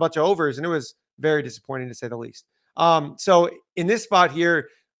I was on a bunch of overs and it was very disappointing to say the least. So in this spot here,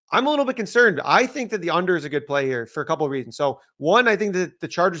 I'm a little bit concerned. I think that the under is a good play here for a couple of reasons. So one, I think that the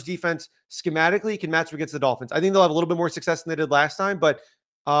Chargers defense schematically can match up against the Dolphins. I think they'll have a little bit more success than they did last time, but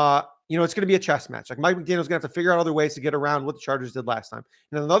it's going to be a chess match. Like Mike McDaniel's going to have to figure out other ways to get around what the Chargers did last time.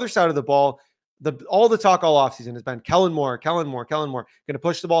 And on the other side of the ball, all the talk all offseason has been Kellen Moore, going to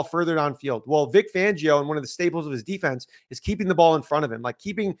push the ball further downfield. Well, Vic Fangio, and one of the staples of his defense is keeping the ball in front of him, like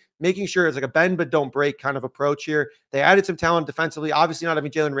making sure it's like a bend but don't break kind of approach here. They added some talent defensively. Obviously, not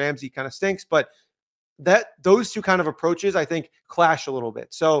having Jalen Ramsey kind of stinks, but those two kind of approaches, I think, clash a little bit.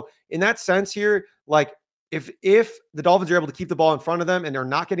 So in that sense here, like if the Dolphins are able to keep the ball in front of them and they're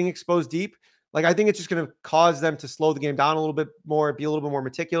not getting exposed deep, like I think it's just going to cause them to slow the game down a little bit more, be a little bit more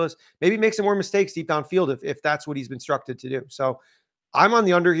meticulous, maybe make some more mistakes deep downfield if that's what he's been instructed to do. So I'm on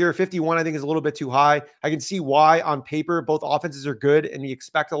the under here. 51, I think, is a little bit too high. I can see why on paper both offenses are good and you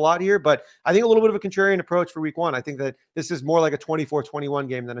expect a lot here, but I think a little bit of a contrarian approach for week one. I think that this is more like a 24-21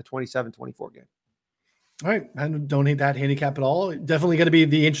 game than a 27-24 game. All right. I don't hate that handicap at all. Definitely going to be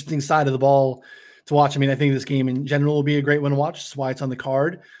the interesting side of the ball to watch. I mean, I think this game in general will be a great one to watch. That's why it's on the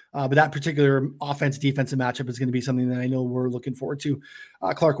card. But that particular offense-defensive matchup is going to be something that I know we're looking forward to.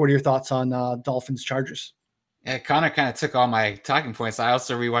 Clark, what are your thoughts on Dolphins-Chargers? Yeah, Connor kind of took all my talking points. I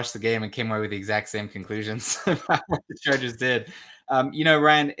also rewatched the game and came away with the exact same conclusions about what the Chargers did.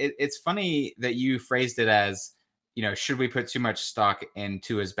 Ryan, it's funny that you phrased it as, should we put too much stock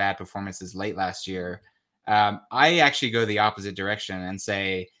into his bad performances late last year? I actually go the opposite direction and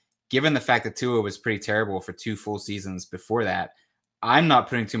say, given the fact that Tua was pretty terrible for 2 full seasons before that, I'm not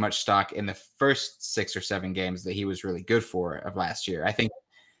putting too much stock in the first 6 or 7 games that he was really good for of last year. I think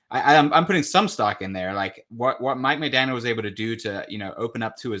I'm putting some stock in there, like what Mike McDaniel was able to do to, open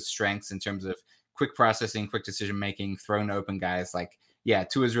up Tua's strengths in terms of quick processing, quick decision making, throwing to open guys. Like, yeah,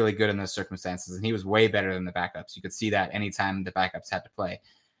 Tua's really good in those circumstances, and he was way better than the backups. You could see that anytime the backups had to play.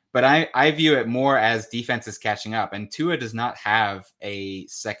 But I view it more as defenses catching up, and Tua does not have a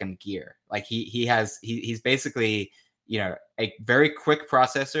second gear. Like he's basically, a very quick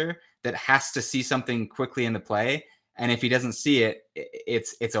processor that has to see something quickly in the play. And if he doesn't see it,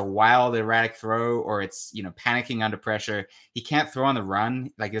 it's a wild, erratic throw, or it's, panicking under pressure. He can't throw on the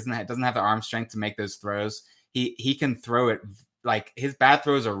run. Like doesn't have the arm strength to make those throws. He can throw it. Like his bad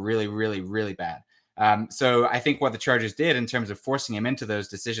throws are really, really, really bad. So I think what the Chargers did in terms of forcing him into those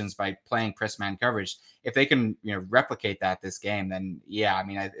decisions by playing press man coverage, if they can, replicate that this game, then yeah, I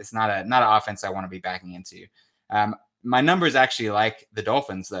mean, it's not an offense I want to be backing into. My numbers actually like the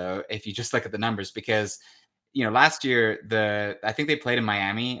Dolphins though, if you just look at the numbers, because, last year, I think they played in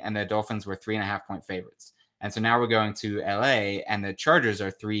Miami and the Dolphins were 3.5 point favorites. And so now we're going to LA and the Chargers are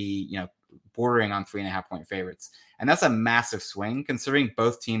 3, bordering on 3.5 point favorites. And that's a massive swing considering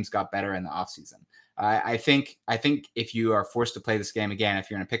both teams got better in the offseason. I think if you are forced to play this game again, if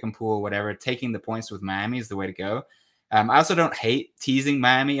you're in a pick and pool, whatever, taking the points with Miami is the way to go. I also don't hate teasing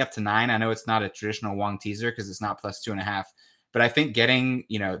Miami up to 9. I know it's not a traditional Wong teaser because it's not plus 2.5, but I think getting,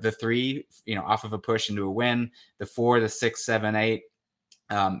 the 3, off of a push into a win, the 4, the 6, 7, 8,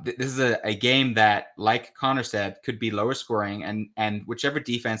 this is a game that, like Connor said, could be lower scoring, and whichever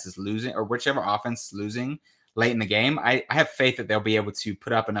defense is losing or whichever offense is losing late in the game, I have faith that they'll be able to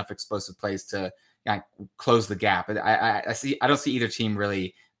put up enough explosive plays to close the gap. I don't see either team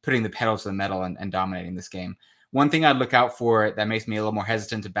really putting the pedal to the metal and dominating this game. One thing I'd look out for that makes me a little more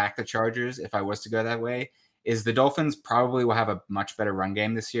hesitant to back the Chargers if I was to go that way is the Dolphins probably will have a much better run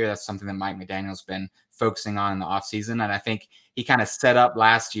game this year. That's something that Mike McDaniel's been focusing on in the offseason. And I think he kind of set up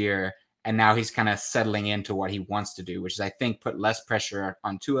last year, and now he's kind of settling into what he wants to do, which is, I think, put less pressure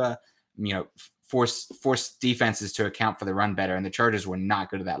on Tua, force defenses to account for the run better. And the Chargers were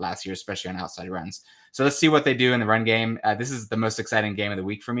not good at that last year, especially on outside runs. So let's see what they do in the run game. This is the most exciting game of the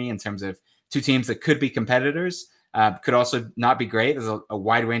week for me in terms of 2 teams that could be competitors, could also not be great. There's a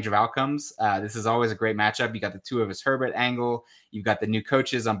wide range of outcomes. This is always a great matchup. You got the Tuavis Herbert angle. You've got the new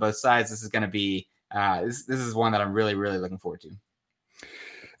coaches on both sides. This is going to be this is one that I'm really, really looking forward to.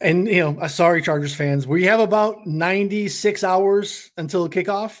 And, sorry, Chargers fans, we have about 96 hours until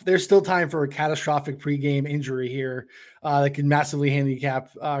kickoff. There's still time for a catastrophic pregame injury here that can massively handicap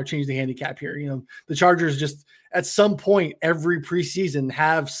or change the handicap here. The Chargers just at some point every preseason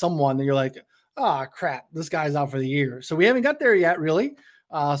have someone that you're like, crap, this guy's out for the year. So we haven't got there yet, really.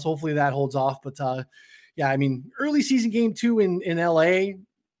 So hopefully that holds off. But yeah, I mean, early season game 2 in LA, I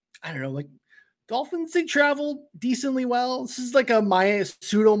don't know, like Dolphins, they travel decently well. This is like a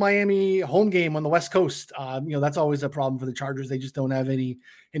pseudo Miami home game on the West Coast. That's always a problem for the Chargers. They just don't have any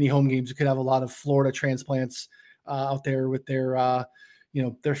home games. You could have a lot of Florida transplants out there with their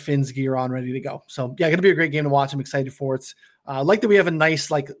their Fins gear on, ready to go. So yeah, going to be a great game to watch. I'm excited for it. Like that we have a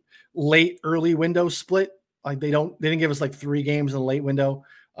nice like late early window split. Like they didn't give us like 3 games in a late window.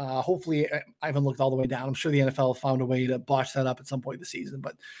 Hopefully, I haven't looked all the way down. I'm sure the NFL found a way to botch that up at some point this season,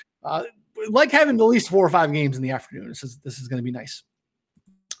 but like having at least 4 or 5 games in the afternoon. This is going to be nice.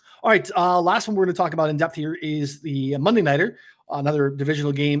 All right, last one we're going to talk about in depth here is the Monday nighter, another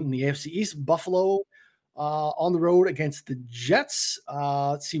divisional game in the AFC East. Buffalo on the road against the Jets.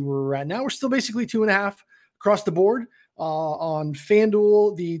 Let's see where we're at now. We're still basically 2.5 across the board. On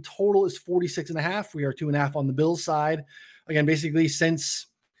FanDuel, the total is 46.5. We are 2.5 on the Bills side. Again, basically since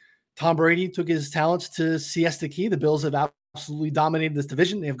Tom Brady took his talents to Siesta Key, the Bills have absolutely dominated this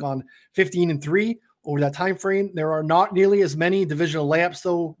division. They've gone 15-3 over that time frame. There are not nearly as many divisional layups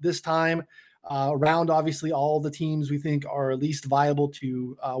though this time around. Obviously, all the teams we think are least viable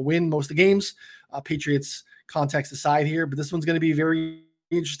to win most of the games. Patriots context aside here, but this one's going to be very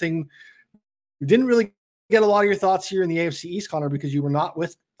interesting. We didn't really get a lot of your thoughts here in the AFC East, Connor, because you were not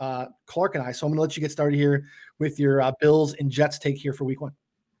with Clark and I. So I'm going to let you get started here with your Bills and Jets take here for week 1.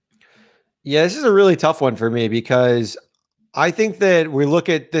 Yeah, this is a really tough one for me because I think that we look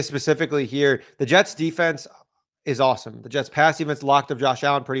at this specifically here. The Jets defense is awesome. The Jets pass defense locked up Josh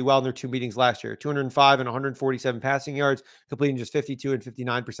Allen pretty well in their 2 meetings last year, 205 and 147 passing yards, completing just 52 and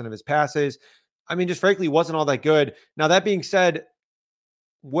 59% of his passes. I mean, just frankly, wasn't all that good. Now, that being said,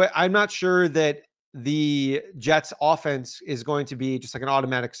 I'm not sure that the Jets offense is going to be just like an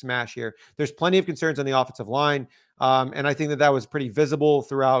automatic smash here. There's plenty of concerns on the offensive line. And I think that was pretty visible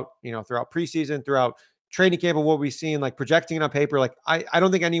throughout preseason, throughout training camp, of what we've seen, like projecting it on paper. Like I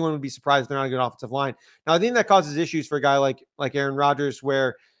don't think anyone would be surprised if they're not a good offensive line. Now, I think that causes issues for a guy like Aaron Rodgers,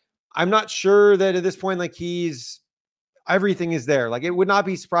 where I'm not sure that at this point, like everything is there. Like it would not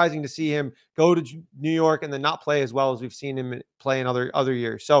be surprising to see him go to New York and then not play as well as we've seen him play in other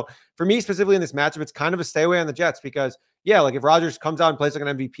years. So for me, specifically in this matchup, it's kind of a stay away on the Jets because like if Rodgers comes out and plays like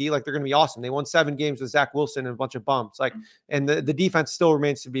an MVP, like they're going to be awesome. They won 7 games with Zach Wilson and a bunch of bumps. Like, and the defense still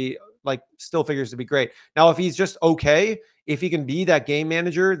remains to be still figures to be great. Now, if he's just okay, if he can be that game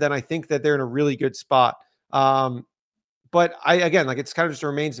manager, then I think that they're in a really good spot. But it's kind of just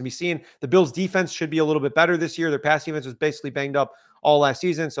remains to be seen. The Bills defense should be a little bit better this year. Their pass defense was basically banged up all last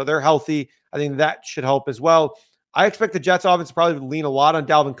season, so they're healthy. I think that should help as well. I expect the Jets offense to probably lean a lot on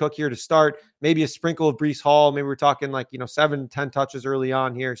Dalvin Cook here to start, maybe a sprinkle of Breece Hall. Maybe we're talking 7-10 touches early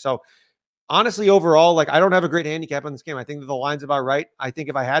on here. So honestly, overall, I don't have a great handicap on this game. I think that the line's about right. I think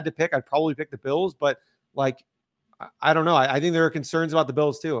if I had to pick, I'd probably pick the Bills, but I don't know. I think there are concerns about the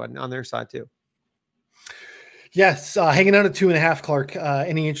Bills too, on their side too. Yes, hanging out at 2.5, Clark.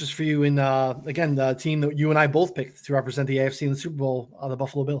 Any interest for you in again the team that you and I both picked to represent the AFC in the Super Bowl, the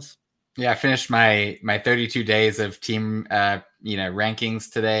Buffalo Bills? Yeah, I finished my 32 days of team rankings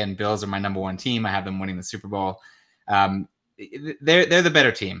today, and Bills are my number 1 team. I have them winning the Super Bowl. They're the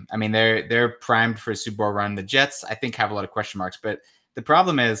better team. I mean, they're primed for a Super Bowl run. The Jets, I think, have a lot of question marks, but the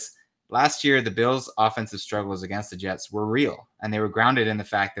problem is last year the Bills' offensive struggles against the Jets were real, and they were grounded in the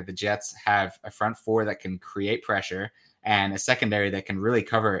fact that the Jets have a front 4 that can create pressure and a secondary that can really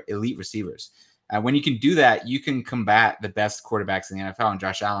cover elite receivers. When you can do that, you can combat the best quarterbacks in the NFL, and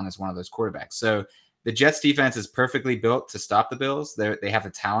Josh Allen is one of those quarterbacks. So the Jets defense is perfectly built to stop the Bills. They have the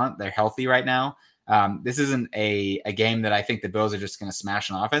talent. They're healthy right now. This isn't a game that I think the Bills are just going to smash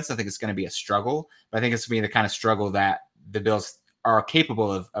on offense. I think it's going to be a struggle, but I think it's going to be the kind of struggle that the Bills are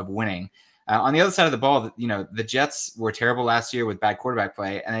capable of winning. On the other side of the ball, the Jets were terrible last year with bad quarterback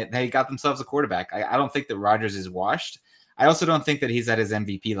play, and they got themselves a quarterback. I don't think that Rodgers is washed. I also don't think that he's at his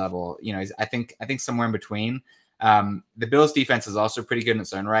MVP level. I think somewhere in between. The Bills defense is also pretty good in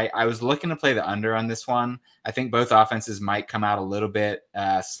its own right. I was looking to play the under on this one. I think both offenses might come out a little bit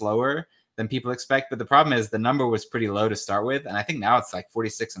slower than people expect, but the problem is the number was pretty low to start with, and I think now it's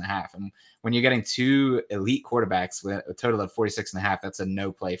 46.5. And when you're getting 2 elite quarterbacks with a total of 46.5, that's a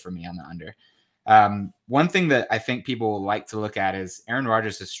no play for me on the under. One thing that I think people will like to look at is Aaron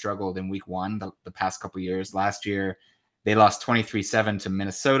Rodgers has struggled in week 1 the past couple of years. Last year, they lost 23-7 to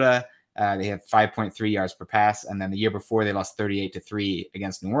Minnesota. They had 5.3 yards per pass. And then the year before, they lost 38-3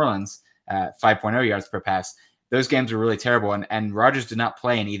 against New Orleans, 5.0 yards per pass. Those games were really terrible. And Rodgers did not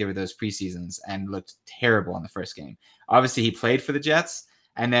play in either of those preseasons and looked terrible in the first game. Obviously, he played for the Jets.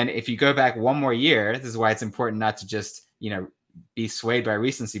 And then if you go back one more year, this is why it's important not to just, be swayed by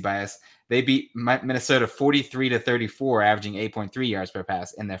recency bias. They beat Minnesota 43-34, averaging 8.3 yards per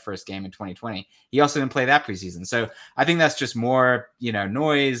pass in their first game in 2020. He also didn't play that preseason. So I think that's just more,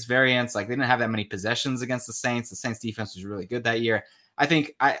 noise, variance. Like, they didn't have that many possessions against the Saints. The Saints defense was really good that year. I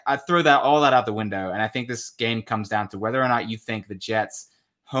think I throw all that out the window. And I think this game comes down to whether or not you think the Jets'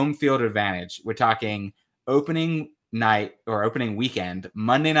 home field advantage, we're talking opening night or opening weekend,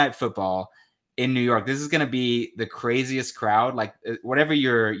 Monday Night Football in New York. This is going to be the craziest crowd. Like, whatever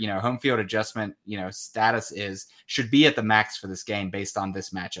your, home field adjustment, status is, should be at the max for this game based on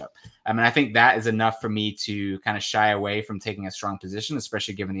this matchup. I mean, I think that is enough for me to kind of shy away from taking a strong position,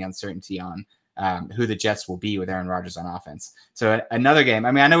 especially given the uncertainty on who the Jets will be with Aaron Rodgers on offense. So another game.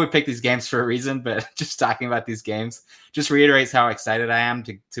 I mean, I know we picked these games for a reason, but just talking about these games just reiterates how excited I am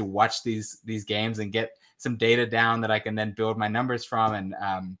to watch these games and get some data down that I can then build my numbers from.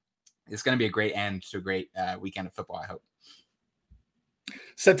 And it's going to be a great end to a great weekend of football, I hope.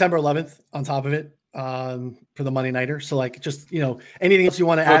 September 11th on top of it for the Monday Nighter. So, like, just, anything else you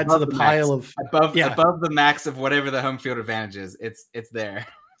want to add to the pile of above the max of whatever the home field advantage is, it's there.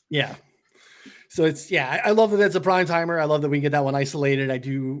 Yeah. So I love that it's a prime timer. I love that we get that one isolated. I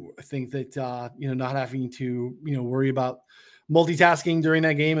do think that, not having to, worry about multitasking during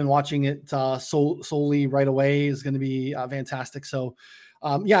that game and watching it solely right away is going to be fantastic. So,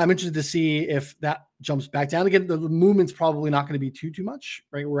 I'm interested to see if that jumps back down again. The movement's probably not going to be too much,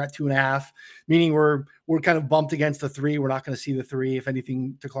 right? We're at 2.5, meaning we're kind of bumped against the 3. We're not going to see the 3. If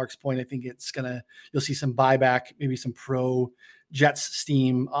anything, to Clark's point, I think you'll see some buyback, maybe some pro Jets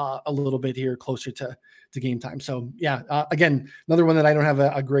steam a little bit here closer to game time. So again, another one that I don't have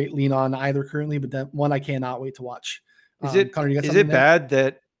a great lean on either currently, but that one I cannot wait to watch. Connor, you got something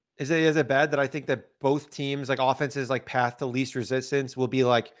there? Is it bad that I think that both teams, like, offenses, like, path to least resistance will be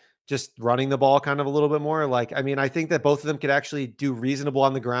like just running the ball kind of a little bit more? Like, I mean, I think that both of them could actually do reasonable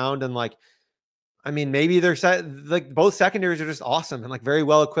on the ground. And, like, I mean, maybe they're like, both secondaries are just awesome and, like, very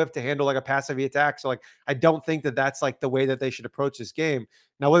well equipped to handle, like, a pass heavy attack. So, like, I don't think that that's, like, the way that they should approach this game.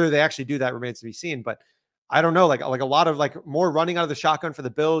 Now, whether they actually do that remains to be seen, but I don't know, like a lot of, like, more running out of the shotgun for the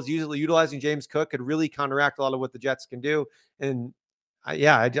Bills, usually utilizing James Cook, could really counteract a lot of what the Jets can do. And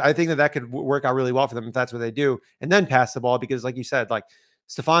I think that could work out really well for them if that's what they do, and then pass the ball, because, like you said, like,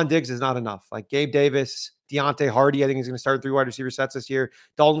 Stephon Diggs is not enough. Like, Gabe Davis, Deontay Hardy, I think, is going to start 3 wide receiver sets this year.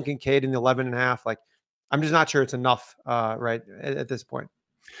 Dalton Kincaid in the 11.5. Like, I'm just not sure it's enough right at this point.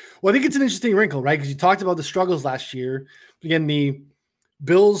 Well, I think it's an interesting wrinkle, right? Because you talked about the struggles last year. Again, the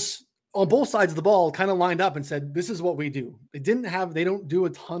Bills on both sides of the ball kind of lined up and said, this is what we do. They don't do a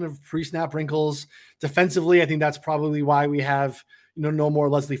ton of pre-snap wrinkles defensively. I think that's probably why we have, no more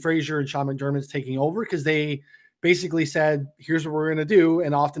Leslie Frazier and Sean McDermott's taking over, because they basically said, here's what we're going to do.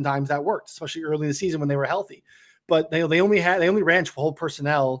 And oftentimes that worked, especially early in the season when they were healthy. But they only ran 12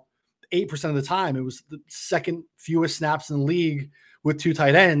 personnel 8% of the time. It was the second fewest snaps in the league with 2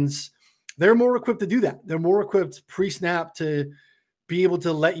 tight ends. They're more equipped to do that. They're more equipped pre-snap to be able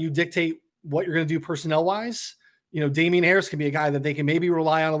to let you dictate what you're going to do personnel-wise. Damian Harris can be a guy that they can maybe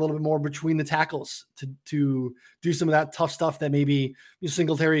rely on a little bit more between the tackles to do some of that tough stuff that maybe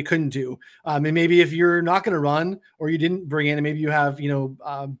Singletary couldn't do. And maybe if you're not going to run, or you didn't bring in, and maybe you have,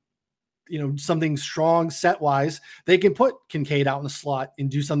 something strong set-wise, they can put Kincaid out in the slot and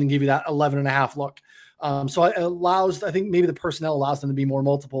do something, give you that 11.5 look. So it allows, I think maybe the personnel allows them to be more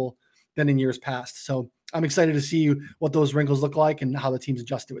multiple than in years past. So I'm excited to see what those wrinkles look like and how the teams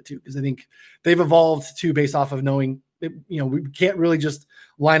adjust to it too, because I think they've evolved too based off of knowing, we can't really just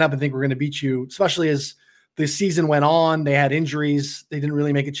line up and think we're going to beat you, especially as the season went on. They had injuries. They didn't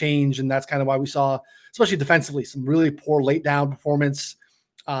really make a change. And that's kind of why we saw, especially defensively, some really poor late down performance,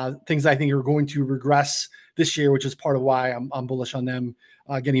 things I think are going to regress this year, which is part of why I'm bullish on them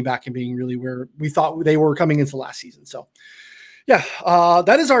getting back and being really where we thought they were coming into last season. So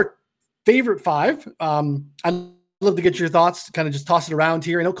that is our favorite 5. I'd love to get your thoughts, kind of just toss it around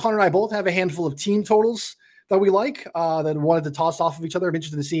here. I know Connor and I both have a handful of team totals that we like, that wanted to toss off of each other. I'm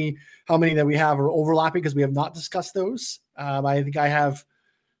interested to see how many that we have are overlapping, because we have not discussed those. I think I have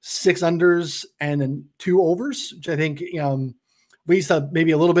 6 unders and then 2 overs, which I think, we used to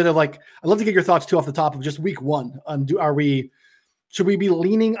maybe a little bit of, like, I'd love to get your thoughts too off the top of just week 1. Should we be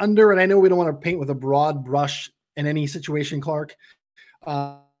leaning under? And I know we don't want to paint with a broad brush in any situation, Clark.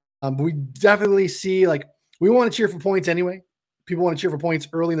 But we definitely see, like, we want to cheer for points anyway. People want to cheer for points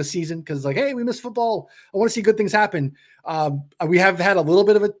early in the season because, like, hey, we missed football. I want to see good things happen. We have had a little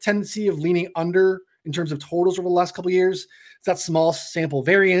bit of a tendency of leaning under in terms of totals over the last couple of years. Is that small sample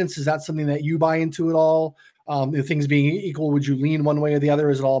variance? Is that something that you buy into at all? If things being equal, would you lean one way or the other?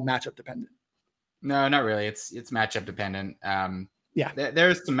 Is it all matchup dependent? No, not really. It's matchup dependent. Yeah.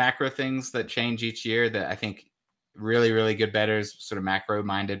 There's some macro things that change each year that I think really, really good bettors, sort of macro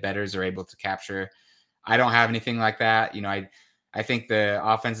minded bettors, are able to capture. I don't have anything like that. I think the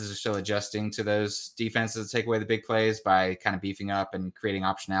offenses are still adjusting to those defenses to take away the big plays by kind of beefing up and creating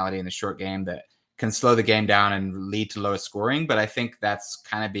optionality in the short game that can slow the game down and lead to lower scoring. But I think that's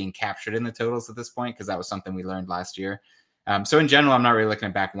kind of being captured in the totals at this point, because that was something we learned last year. So in general, I'm not really looking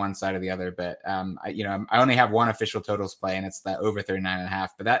at back one side or the other, but I only have one official totals play, and it's that over 39.5.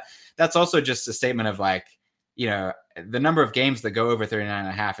 But that's also just a statement of like, the number of games that go over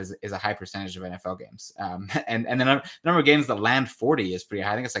 39.5 is a high percentage of NFL games. And the number of games that land 40 is pretty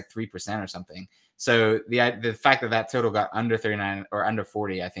high. I think it's like 3% or something. So the fact that total got under 39 or under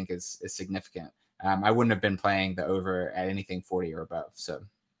 40, I think is significant. I wouldn't have been playing the over at anything 40 or above. So.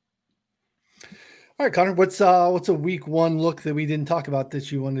 All right, Connor, what's a week one look that we didn't talk about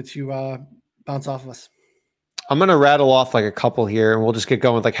that you wanted to bounce off of us? I'm going to rattle off like a couple here, and we'll just get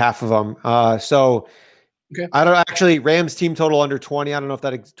going with like half of them. Okay. I don't actually, Rams team total under 20. I don't know if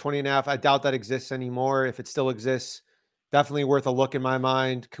that 20.5. I doubt that exists anymore. If it still exists, definitely worth a look in my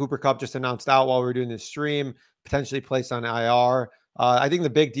mind. Cooper Kupp just announced out while we were doing this stream, potentially placed on IR. I think the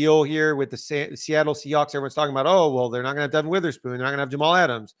big deal here with the Seattle Seahawks, everyone's talking about, oh, well, they're not going to have Devin Witherspoon. They're not going to have Jamal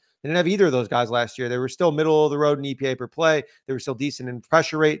Adams. They didn't have either of those guys last year. They were still middle of the road in EPA per play. They were still decent in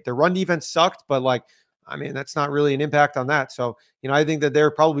pressure rate. Their run defense sucked, but that's not really an impact on that. So, I think that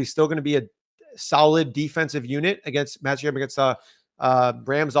they're probably still going to be a solid defensive unit matching up against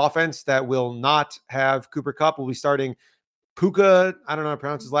Rams offense that will not have Cooper Kupp. Will be starting Puka, I don't know how to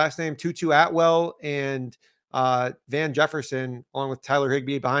pronounce his last name, Tutu Atwell, and Van Jefferson, along with Tyler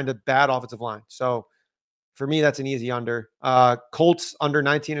Higbee behind a bad offensive line. So for me, that's an easy under. Colts under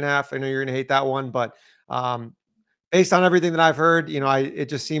 19.5. I know you're going to hate that one, but based on everything that I've heard, it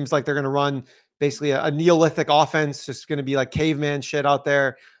just seems like they're going to run basically a Neolithic offense, just going to be like caveman shit out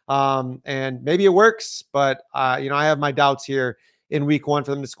there. And maybe it works, but I have my doubts here in week one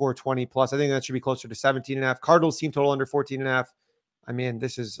for them to score 20 plus. I think that should be closer to 17.5. Cardinals team total under 14.5. I mean,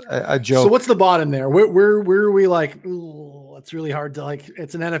 this is a joke. So what's the bottom there? Where are we like, ooh, it's really hard to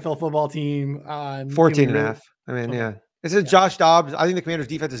it's an NFL football team. 14.5. I mean, yeah. This is Josh Dobbs. I think the Commanders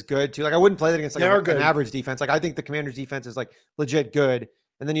defense is good too. I wouldn't play that against an average defense. I think the Commanders defense is legit good.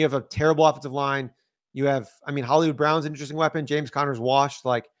 And then you have a terrible offensive line. You have, Hollywood Brown's an interesting weapon. James Conner's washed.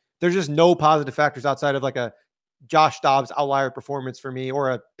 There's just no positive factors outside of a Josh Dobbs outlier performance for me,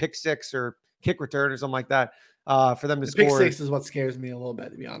 or a pick six or kick return or something like that for them to score. Pick six is what scares me a little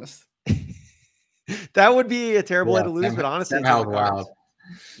bit, to be honest. That would be a terrible way to lose, but honestly, it's wild.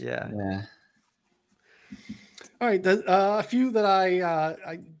 Yeah. All right, a few that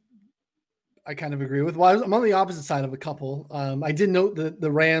I kind of agree with. Well, I'm on the opposite side of a couple. I did note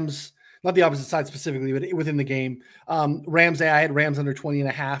the Rams. Not the opposite side specifically, but within the game. Rams, I had Rams under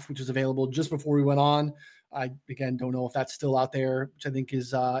 20.5, which was available just before we went on. I, again, don't know if that's still out there, which I think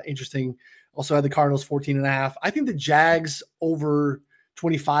is interesting. Also had the Cardinals 14.5. I think the Jags over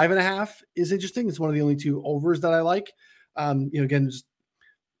 25.5 is interesting. It's one of the only two overs that I like. Again, just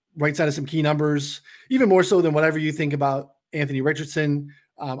right side of some key numbers, even more so than whatever you think about Anthony Richardson.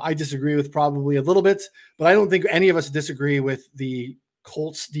 I disagree with probably a little bit, but I don't think any of us disagree with the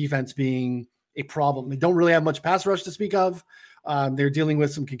Colts defense being a problem. They don't really have much pass rush to speak of. They're dealing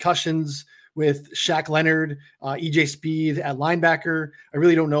with some concussions with Shaq Leonard, EJ Speed at linebacker. I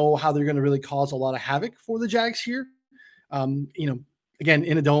really don't know how they're going to really cause a lot of havoc for the Jags here. Again,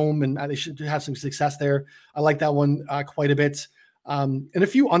 in a dome, and they should have some success there. I like that one quite a bit. And a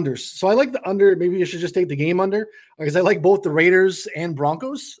few unders. So I like the under. Maybe I should just take the game under, because I like both the Raiders and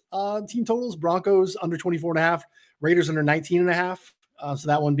Broncos team totals. Broncos under 24.5, Raiders under 19.5. So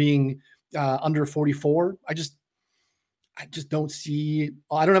that one being under 44. I just don't see.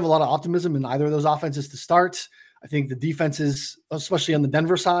 I don't have a lot of optimism in either of those offenses to start. I think the defenses, especially on the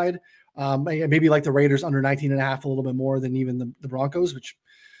Denver side, maybe like the Raiders under 19.5 a little bit more than even the Broncos. Which,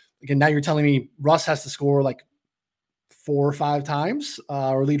 again, now you're telling me Russ has to score 4 or 5 times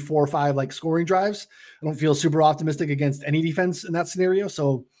or lead 4 or 5 scoring drives. I don't feel super optimistic against any defense in that scenario.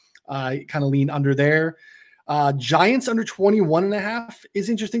 So I kind of lean under there. Giants under 21.5 is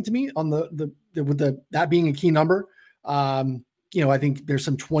interesting to me on that being a key number. I think there's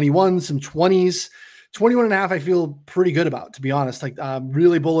some 21s, some 20s, 21.5. I feel pretty good about, to be honest.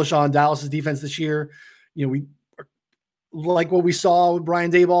 Really bullish on Dallas's defense this year. We like what we saw with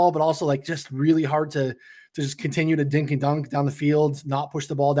Brian Daboll, but also just really hard to just continue to dink and dunk down the field, not push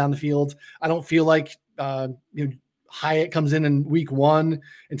the ball down the field. I don't feel like Hyatt comes in week one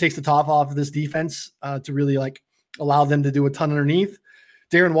and takes the top off of this defense to really allow them to do a ton underneath.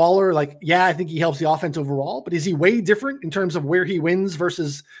 Darren Waller, like, yeah, I think he helps the offense overall, but is he way different in terms of where he wins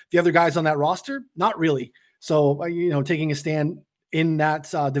versus the other guys on that roster? Not really. So, taking a stand in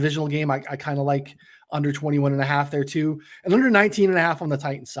that divisional game, I kind of like under 21.5 there too. And under 19.5 on the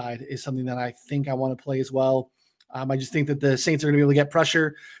Titans side is something that I think I want to play as well. I just think that the Saints are going to be able to get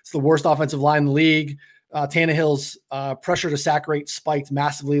pressure. It's the worst offensive line in the league. Tannehill's pressure to sack rate spiked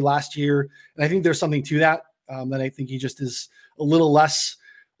massively last year. And I think there's something to that, that I think he just is a little less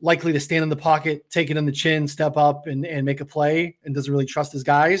likely to stand in the pocket, take it in the chin, step up and make a play, and doesn't really trust his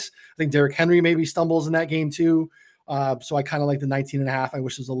guys. I think Derrick Henry maybe stumbles in that game too. So I kind of like the 19.5. I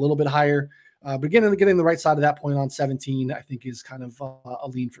wish it was a little bit higher. But again, getting the right side of that point on 17, I think is kind of a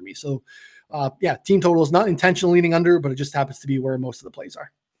lean for me. So team total is not intentionally leaning under, but it just happens to be where most of the plays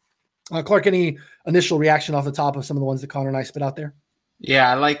are. Clark, any initial reaction off the top of some of the ones that Connor and I spit out there?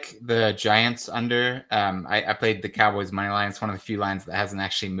 Yeah, I like the Giants under. I played the Cowboys money line. It's one of the few lines that hasn't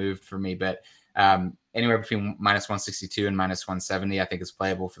actually moved for me, but anywhere between minus 162 and minus 170, I think is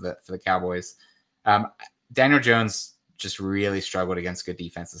playable for the Cowboys. Daniel Jones just really struggled against good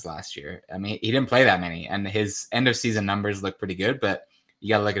defenses last year. I mean, he didn't play that many, and his end of season numbers look pretty good, but you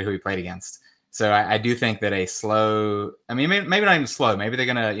got to look at who he played against. So I do think that a slow, I mean, maybe not even slow. Maybe they're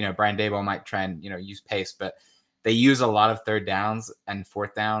going to, Brian Daboll might try and, use pace, but they use a lot of third downs and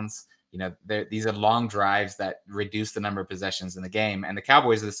fourth downs. These are long drives that reduce the number of possessions in the game. And the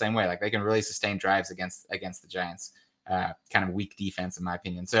Cowboys are the same way. Like, they can really sustain drives against the Giants. Kind of weak defense, in my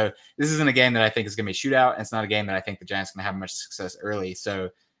opinion. So this isn't a game that I think is going to be a shootout. And it's not a game that I think the Giants are going to have much success early. So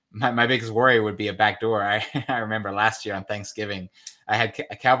my biggest worry would be a backdoor. I remember last year on Thanksgiving, I had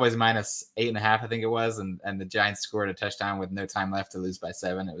a Cowboys minus 8.5, I think it was, and the Giants scored a touchdown with no time left to lose by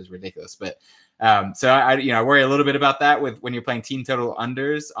 7. It was ridiculous. But so I worry a little bit about that with when you're playing team total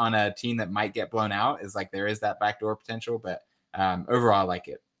unders on a team that might get blown out. Is like there is that backdoor potential, but overall I like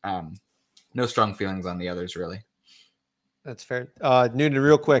it. No strong feelings on the others really. That's fair. Noonan,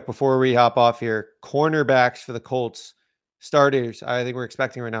 real quick before we hop off here, cornerbacks for the Colts. Starters, I think we're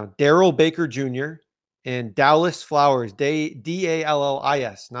expecting right now, Darrell Baker Jr. and Dallas Flowers,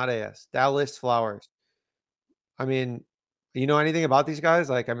 Dallis, not A-S, Dallas Flowers. I mean, you know anything about these guys?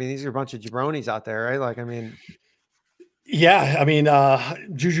 Like, I mean, these are a bunch of jabronis out there, right? Like, I mean. Yeah, I mean,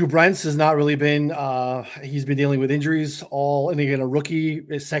 Juju Brents has not really been, he's been dealing with injuries and again, a rookie,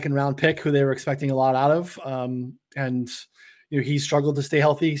 a second-round pick who they were expecting a lot out of. And, he struggled to stay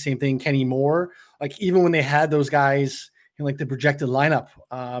healthy. Same thing, Kenny Moore. Like, even when they had those guys in like the projected lineup,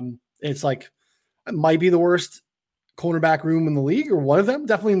 it's like, it might be the worst cornerback room in the league, or one of them,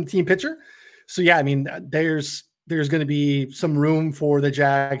 definitely in the team picture. So yeah, I mean, there's going to be some room for the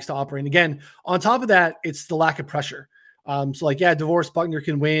Jags to operate. And again, on top of that, it's the lack of pressure. So like, yeah, DeVorce Buckner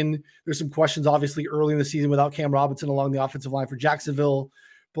can win. There's some questions obviously early in the season without Cam Robinson along the offensive line for Jacksonville,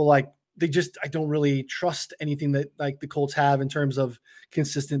 but like I don't really trust anything that like the Colts have in terms of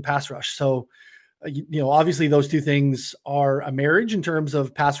consistent pass rush. So, obviously those two things are a marriage in terms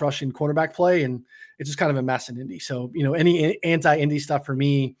of pass rush and cornerback play. And it's just kind of a mess in Indy. So, any anti-Indy stuff for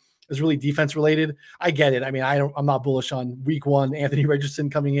me is really defense related. I get it. I mean, I'm not bullish on week 1, Anthony Richardson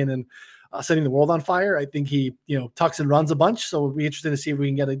coming in and setting the world on fire. I think he, tucks and runs a bunch. So we'll be interested to see if we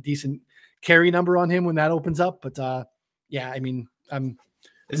can get a decent carry number on him when that opens up. But yeah, I mean, I'm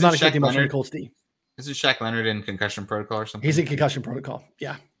not expecting much from the Colts D. Is it Shaq Leonard in concussion protocol or something? He's in concussion protocol.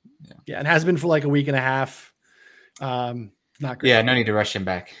 Yeah. And has been for like a week and a half. Not great. Yeah, no need to rush him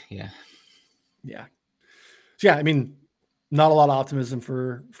back. Yeah. So yeah, I mean, not a lot of optimism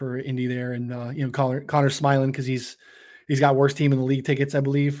for Indy there. And Connor's smiling because he's got worst team in the league tickets, I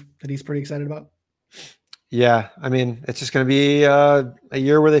believe, that he's pretty excited about. Yeah, I mean, it's just going to be a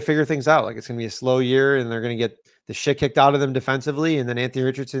year where they figure things out. Like, it's going to be a slow year, and they're going to get the shit kicked out of them defensively, and then Anthony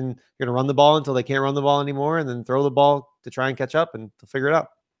Richardson going to run the ball until they can't run the ball anymore, and then throw the ball to try and catch up, and they'll figure it out.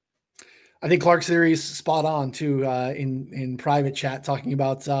 I think Clark's theory is spot on too. In private chat, talking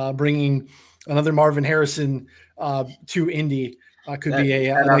about bringing another Marvin Harrison to Indy could be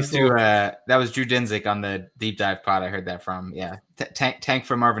a nice little. That was Drew Dinsick on the deep dive pod. I heard that from. Yeah, tank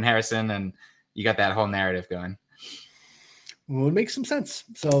for Marvin Harrison, and you got that whole narrative going. Well, it makes some sense.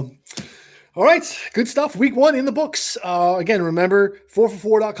 So, all right, good stuff. Week 1 in the books. Again, remember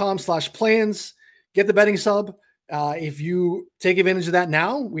 4for4.com/plans. Get the betting sub. If you take advantage of that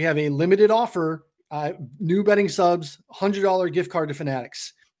now, we have a limited offer. New betting subs, $100 gift card to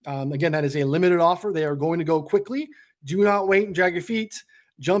Fanatics. Again, that is a limited offer. They are going to go quickly. Do not wait and drag your feet.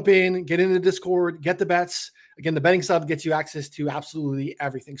 Jump in, get into Discord, get the bets. Again, the betting sub gets you access to absolutely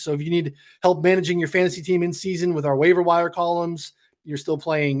everything. So if you need help managing your fantasy team in season with our waiver wire columns, you're still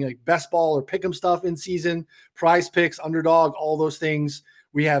playing like best ball or pick'em stuff in season, prize picks, underdog, all those things,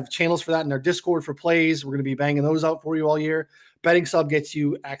 We have channels for that in our Discord for plays. We're going to be banging those out for you all year. Betting Sub gets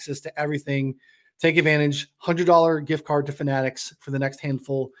you access to everything. Take advantage. $100 gift card to Fanatics for the next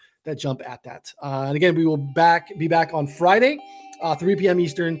handful that jump at that. And again, we will be back on Friday, 3 p.m.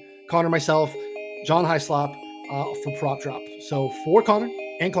 Eastern. Connor, myself, John Hyslop for Prop Drop. So for Connor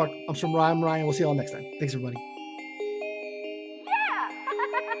and Clark, I'm from Ryan. We'll see you all next time. Thanks, everybody.